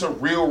when it's a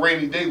real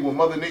rainy day, when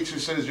Mother Nature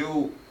says,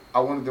 yo,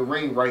 I wanted the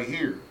rain right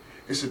here.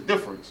 It's a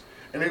difference.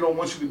 And they don't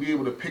want you to be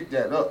able to pick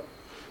that up.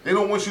 They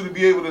don't want you to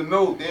be able to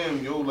know,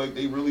 damn, yo, like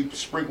they really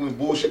sprinkling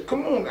bullshit.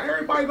 Come on,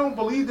 everybody don't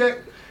believe that.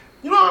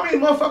 You know how many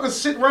motherfuckers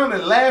sit around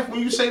and laugh when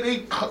you say they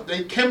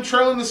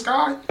chemtrail in the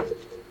sky?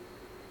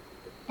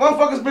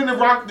 Motherfuckers been to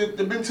rock, they've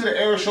been to the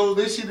air shows,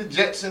 they see the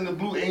jets and the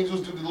Blue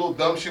Angels do the little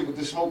dumb shit with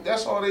the smoke.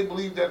 That's all they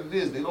believe that it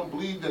is. They don't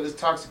believe that it's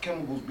toxic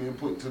chemicals being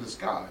put into the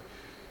sky.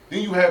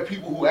 Then you have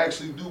people who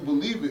actually do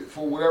believe it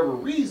for whatever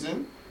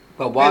reason.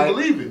 But why? They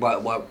believe it.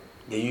 Why?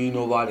 Do you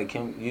know why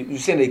you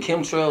saying they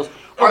chemtrails?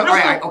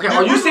 Okay.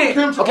 Are you saying?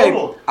 Okay.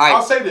 Hold on.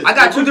 I'll say this. I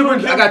got two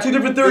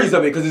different theories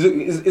of it because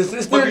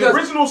it's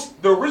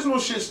the original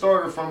shit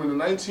started from in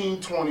the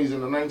 1920s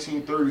and the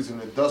 1930s in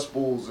the Dust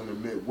Bowls in the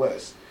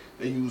Midwest.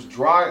 They used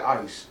dry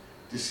ice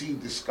to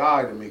seed the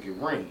sky to make it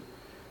rain.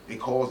 They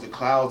caused the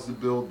clouds to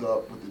build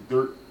up with the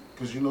dirt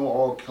because you know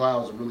all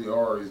clouds really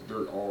are is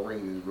dirt. All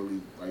rain is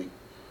really like.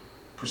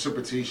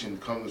 Precipitation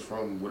comes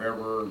from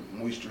whatever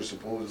moisture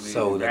supposedly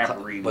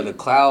evaporated. But the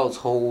clouds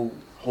hold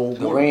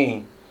the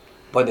rain.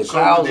 But the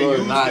clouds are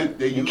not.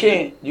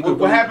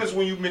 What happens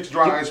when you mix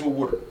dry ice with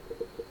water?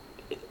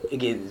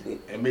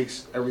 It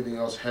makes everything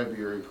else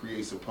heavier. It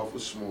creates a puff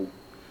of smoke.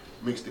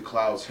 Makes the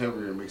clouds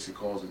heavier. And makes it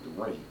cause it to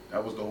rain.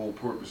 That was the whole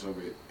purpose of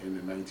it in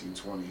the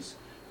 1920s,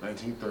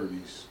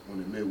 1930s.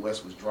 When the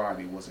Midwest was dry,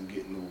 they wasn't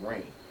getting no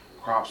rain.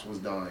 Crops was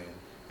dying.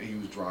 They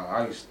used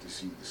dry ice to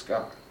seed the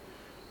sky.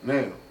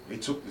 Now, they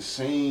took the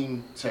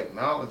same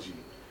technology,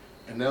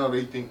 and now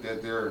they think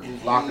that they're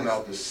blocking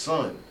out the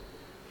sun.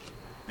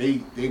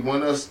 They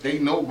want us, they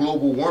know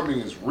global warming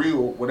is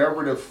real,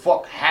 whatever the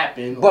fuck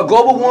happened. But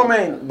global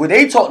warming, what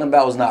they talking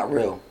about is not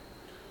real.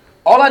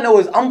 All I know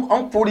is,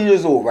 I'm 40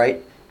 years old,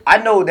 right? I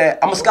know that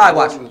I'm a sky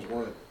watcher.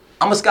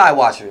 I'm a sky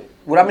watcher.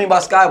 What I mean by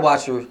sky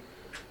watcher,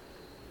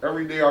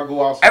 every day I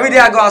go outside. Every day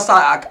I go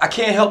outside, I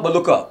can't help but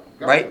look up,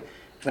 right?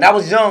 When I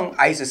was young,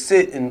 I used to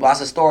sit and watch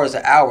the stars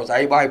for hours.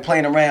 Everybody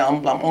playing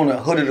around. I'm on the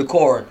hood of the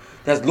car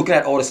that's looking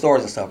at all the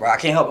stars and stuff, right? I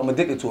can't help it. I'm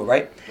addicted to it,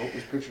 right?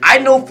 I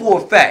know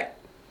for a fact,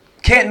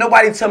 can't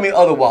nobody tell me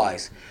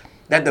otherwise,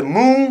 that the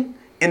moon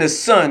and the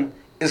sun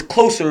is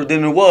closer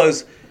than it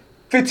was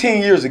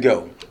 15 years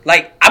ago.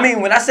 Like, I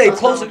mean, when I say that's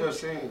closer... Not what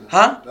they're saying.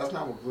 Huh? That's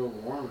not what global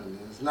warming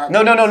is. Not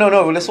No.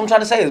 That's what I'm trying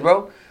to say is,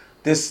 bro.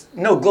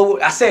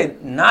 I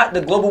said not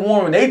the global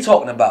warming they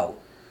talking about.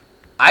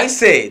 I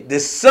said the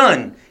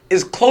sun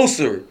is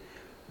closer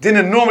than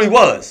it normally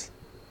was.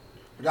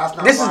 That's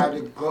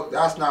not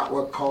that's not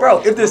what caused.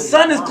 Bro, if the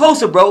sun is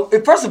closer, bro,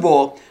 first of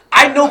all,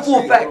 I know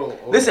for a fact.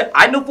 Listen,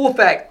 I know for a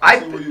fact. I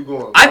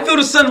feel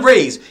the sun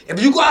rays.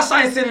 If you go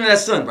outside and stand in that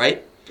sun,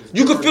 right?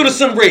 You can feel the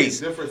sun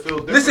rays.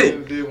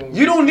 Listen,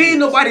 you don't need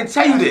nobody to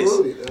tell you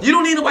this. You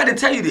don't need nobody to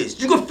tell you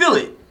this. You can feel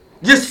it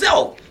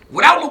yourself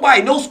without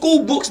nobody, no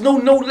school books, no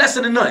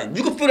lesson or nothing.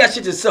 You can feel that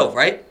shit yourself,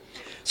 right?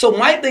 So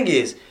my thing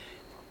is,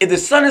 if the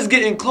sun is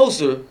getting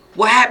closer,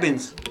 what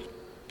happens?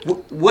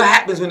 What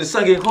happens when the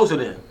sun getting closer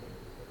then?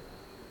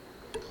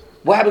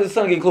 What happens when the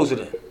sun getting closer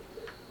then?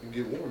 It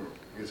get warmer.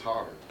 It gets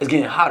hotter. It's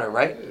getting hotter,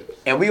 right? Yeah.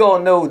 And we all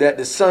know that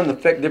the sun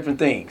affects different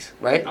things,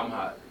 right? I'm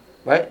hot.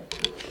 Right?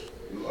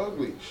 You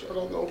ugly. Shut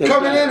up.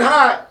 Coming in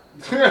hot.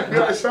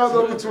 Shout out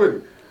over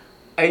Twitter.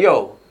 Hey,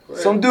 yo.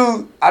 Some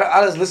dude,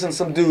 I just listened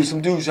to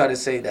some dude try to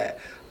say that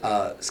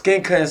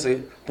skin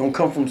cancer don't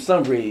come from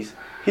sun rays.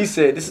 He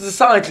said, this is a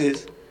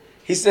scientist.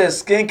 He says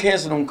skin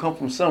cancer don't come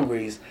from sun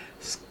rays.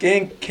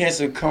 Skin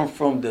cancer comes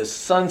from the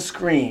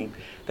sunscreen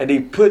that they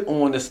put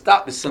on to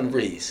stop the sun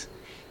rays.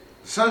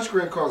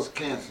 Sunscreen causes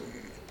cancer.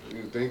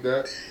 You think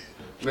that?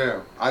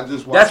 Now, I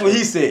just watched That's what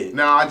he said.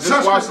 Now, I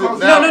just watched it. No,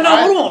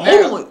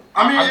 hold on.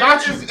 I mean, I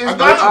got you. I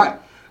got you.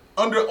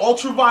 Under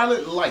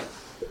ultraviolet light,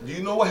 do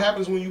you know what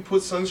happens when you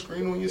put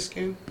sunscreen on your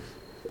skin?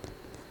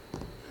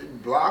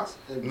 It blocks?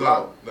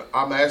 No,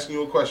 I'm asking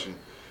you a question.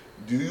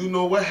 Do you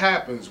know what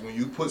happens when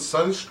you put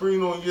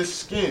sunscreen on your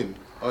skin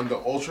under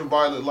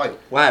ultraviolet light?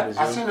 What happens?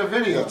 I seen a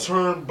video. You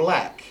turn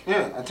black.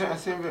 Yeah, I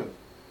seen a video.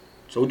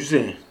 So what you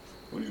saying?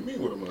 What do you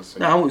mean? What am I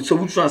saying? No, so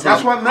what you trying to say?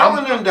 That's what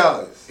melanin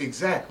does.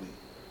 Exactly.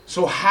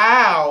 So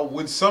how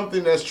would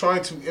something that's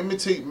trying to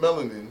imitate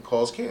melanin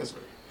cause cancer?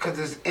 Because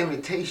it's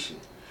imitation.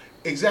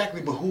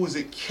 Exactly, but who is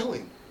it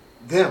killing?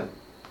 Them.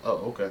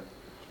 Oh, okay.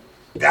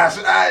 That's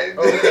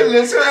Okay.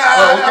 Listen,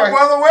 I'm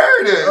well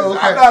aware of this. Okay.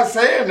 I'm not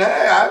saying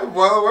that. I'm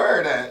well aware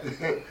of that.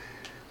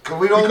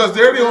 Because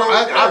they're the only.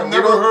 I've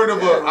never heard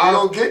of a. I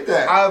don't get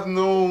that. I've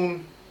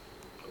known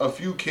a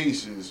few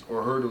cases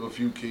or heard of a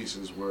few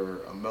cases where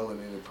a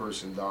melanated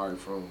person died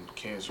from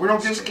cancer. We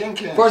don't get skin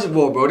cancer. First of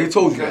all, bro, they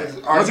told you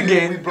that. Once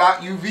again, we block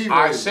UV rays.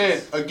 I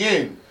said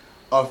again.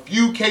 A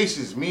few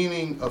cases,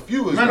 meaning a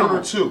few is minimal. 1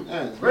 or 2.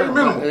 Yeah, very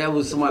minimal. That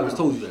was somebody was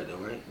told you that though,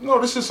 right? No,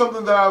 this is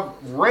something that I've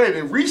read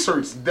and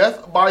researched.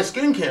 Death by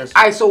skin cancer.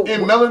 So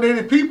in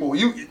melanated people.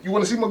 You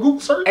want to see my Google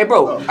search? Hey,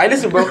 bro. Hey,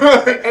 listen, bro.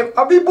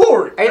 I'll be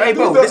bored. Hey,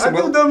 bro. Listen,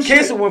 bro.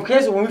 Cancer.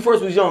 When we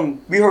first was young,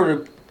 we heard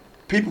of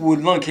people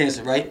with lung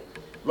cancer, right?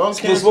 Lung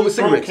for cancer, smoking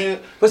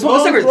cigarettes. For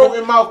smoking cigarettes. Throat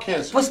and mouth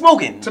cancer. For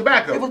smoking.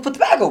 Tobacco. For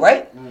tobacco,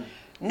 right? Mm.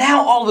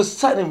 Now all of a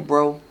sudden,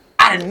 bro,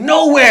 out of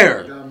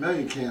nowhere. There are a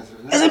million cancers.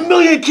 There's a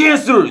million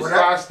cancers.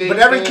 But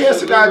every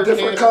cancer got a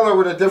different color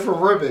with a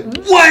different ribbon.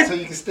 What? So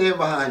you can stand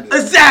behind it.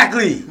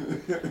 Exactly.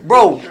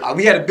 Bro,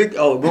 we had a big,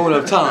 growing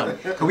up time.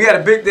 We had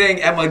a big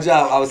thing at my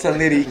job. I was telling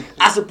lady,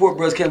 I support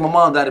breast cancer. My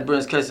mom died of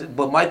breast cancer.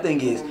 But my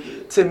thing is,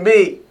 to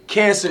me,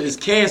 cancer is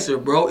cancer,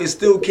 bro. It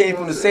still came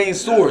from the same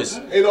source.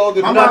 It all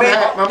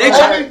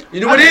depends.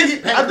 You know what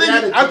it is?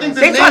 I think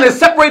they trying to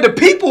separate the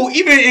people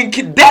even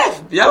in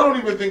death. I don't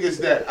even think it's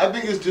that. I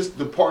think it's just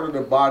the part of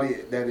the body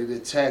that it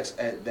attacks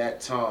at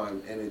that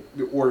time, and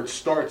it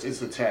starts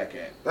its attack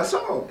at. That's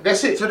all.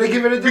 That's it. So they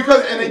give it a different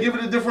name. And they give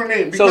it a different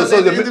name because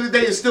at the end of the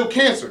day, it's still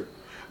cancer.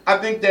 I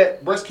think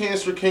that breast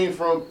cancer came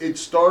from, it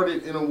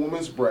started in a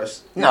woman's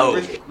breast. No.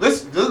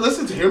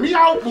 Listen to hear me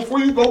out before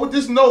you go with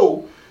this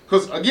no.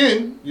 Because,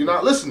 again, you're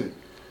not listening.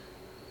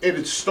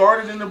 It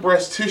started in the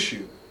breast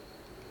tissue.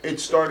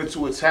 It started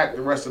to attack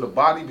the rest of the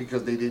body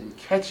because they didn't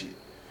catch it.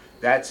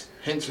 That's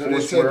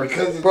henceforth where...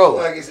 Because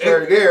it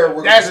started there...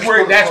 That's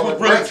what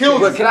really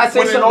killed it. Can I say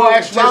something? In all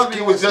actuality,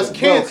 it was just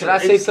cancer. Can I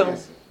say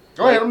something?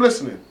 Go ahead, I'm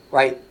listening.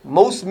 Right?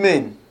 Most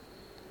men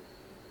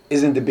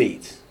is in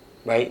debates,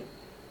 right?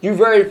 You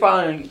very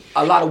find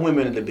a lot of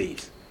women in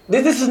debates.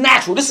 This is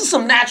natural. This is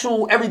some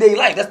natural everyday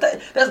life.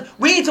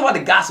 We ain't talking about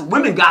the gossip.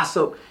 Women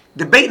gossip.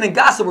 Debating and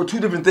gossip are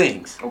two different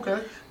things.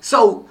 Okay.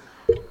 So,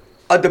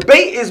 a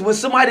debate is when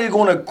somebody is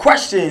going to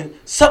question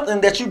something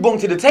that you bring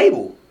to the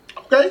table.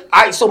 Okay.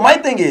 All right, so my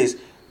thing is,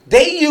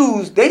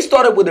 they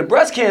started with the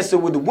breast cancer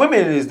with the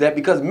women is that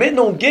because men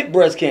don't get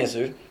breast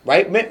cancer,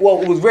 right? Men,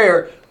 well, it was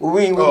rare. I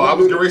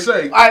was going to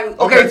say. All right,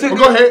 okay. So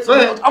go ahead.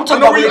 I'm talking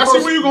about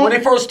when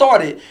they first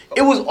started.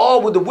 It was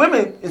all with the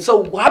women. And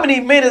so how many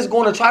men is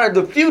going to try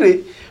to defute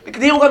it?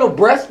 Because they don't got no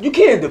breast. You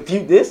can't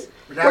defute this.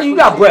 Bro, you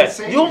got breasts.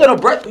 You don't got no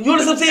breasts. You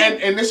understand what I'm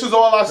saying? And this is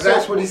all I said.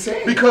 That's what he's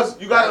saying.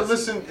 Because you got to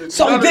listen.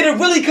 So did it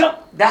really come?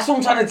 That's what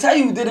I'm trying to tell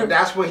you. Did it?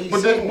 That's what he's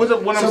saying. What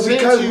I'm so saying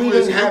because to you we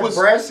didn't have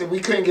breasts and we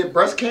couldn't get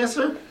breast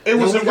cancer, It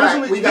was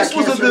originally. This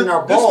was cancer in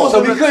our this balls.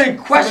 was So we couldn't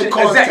question It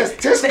caused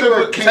exactly.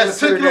 testicular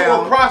cancer testicular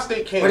or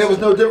prostate cancer. But it was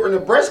no different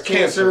than breast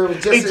cancer. It was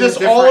just, it's in just a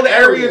different all the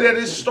area that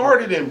it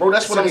started in, bro.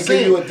 That's what So I'm they give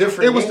saying. you a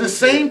different It was name the for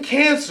same it.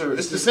 cancer.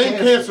 It's the just same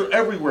cancer. cancer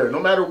everywhere, no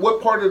matter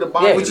what part of the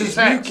body. Yeah. Which it's is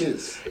attacked.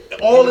 mucus.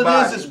 All in the it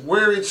body. is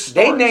where it starts.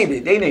 They named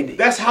it.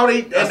 That's how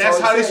they That's all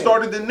how they he said.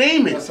 started to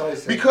name it. That's all he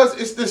said. Because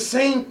it's the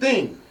same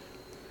thing.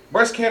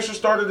 Breast cancer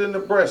started in the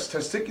breast.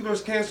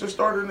 Testicular cancer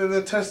started in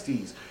the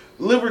testes.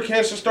 Liver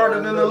cancer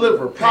started in the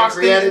liver.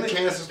 Pancreatic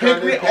cancer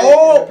started in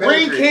all the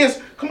brain pancreas.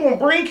 cancer. Come on,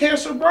 brain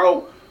cancer,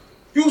 bro.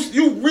 You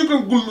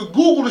can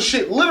Google the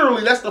shit.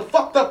 Literally, that's the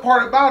fucked up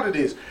part about it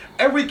is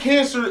every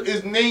cancer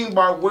is named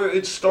by where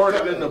it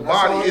started in the That's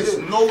all body. it It's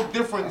is. no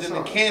different than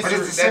the cancer. But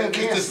it's the same It's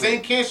cancer. the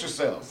same cancer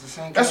cell. It's the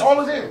same That's cancer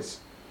all it cell. is.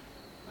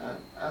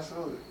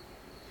 Absolutely.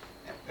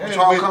 And Which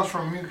all with- comes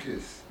from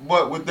mucus.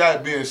 But with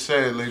that being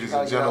said, ladies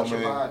and gotta get out your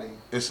gentlemen, body.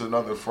 it's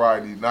another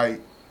Friday night.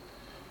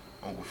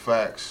 Uncle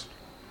Fax,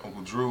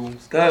 Uncle Drew,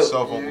 go.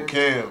 myself, Yeah. Uncle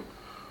Cam,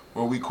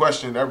 where we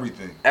question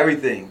everything.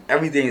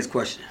 Everything is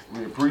questioned.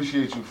 We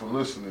appreciate you for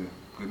listening.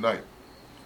 Good night.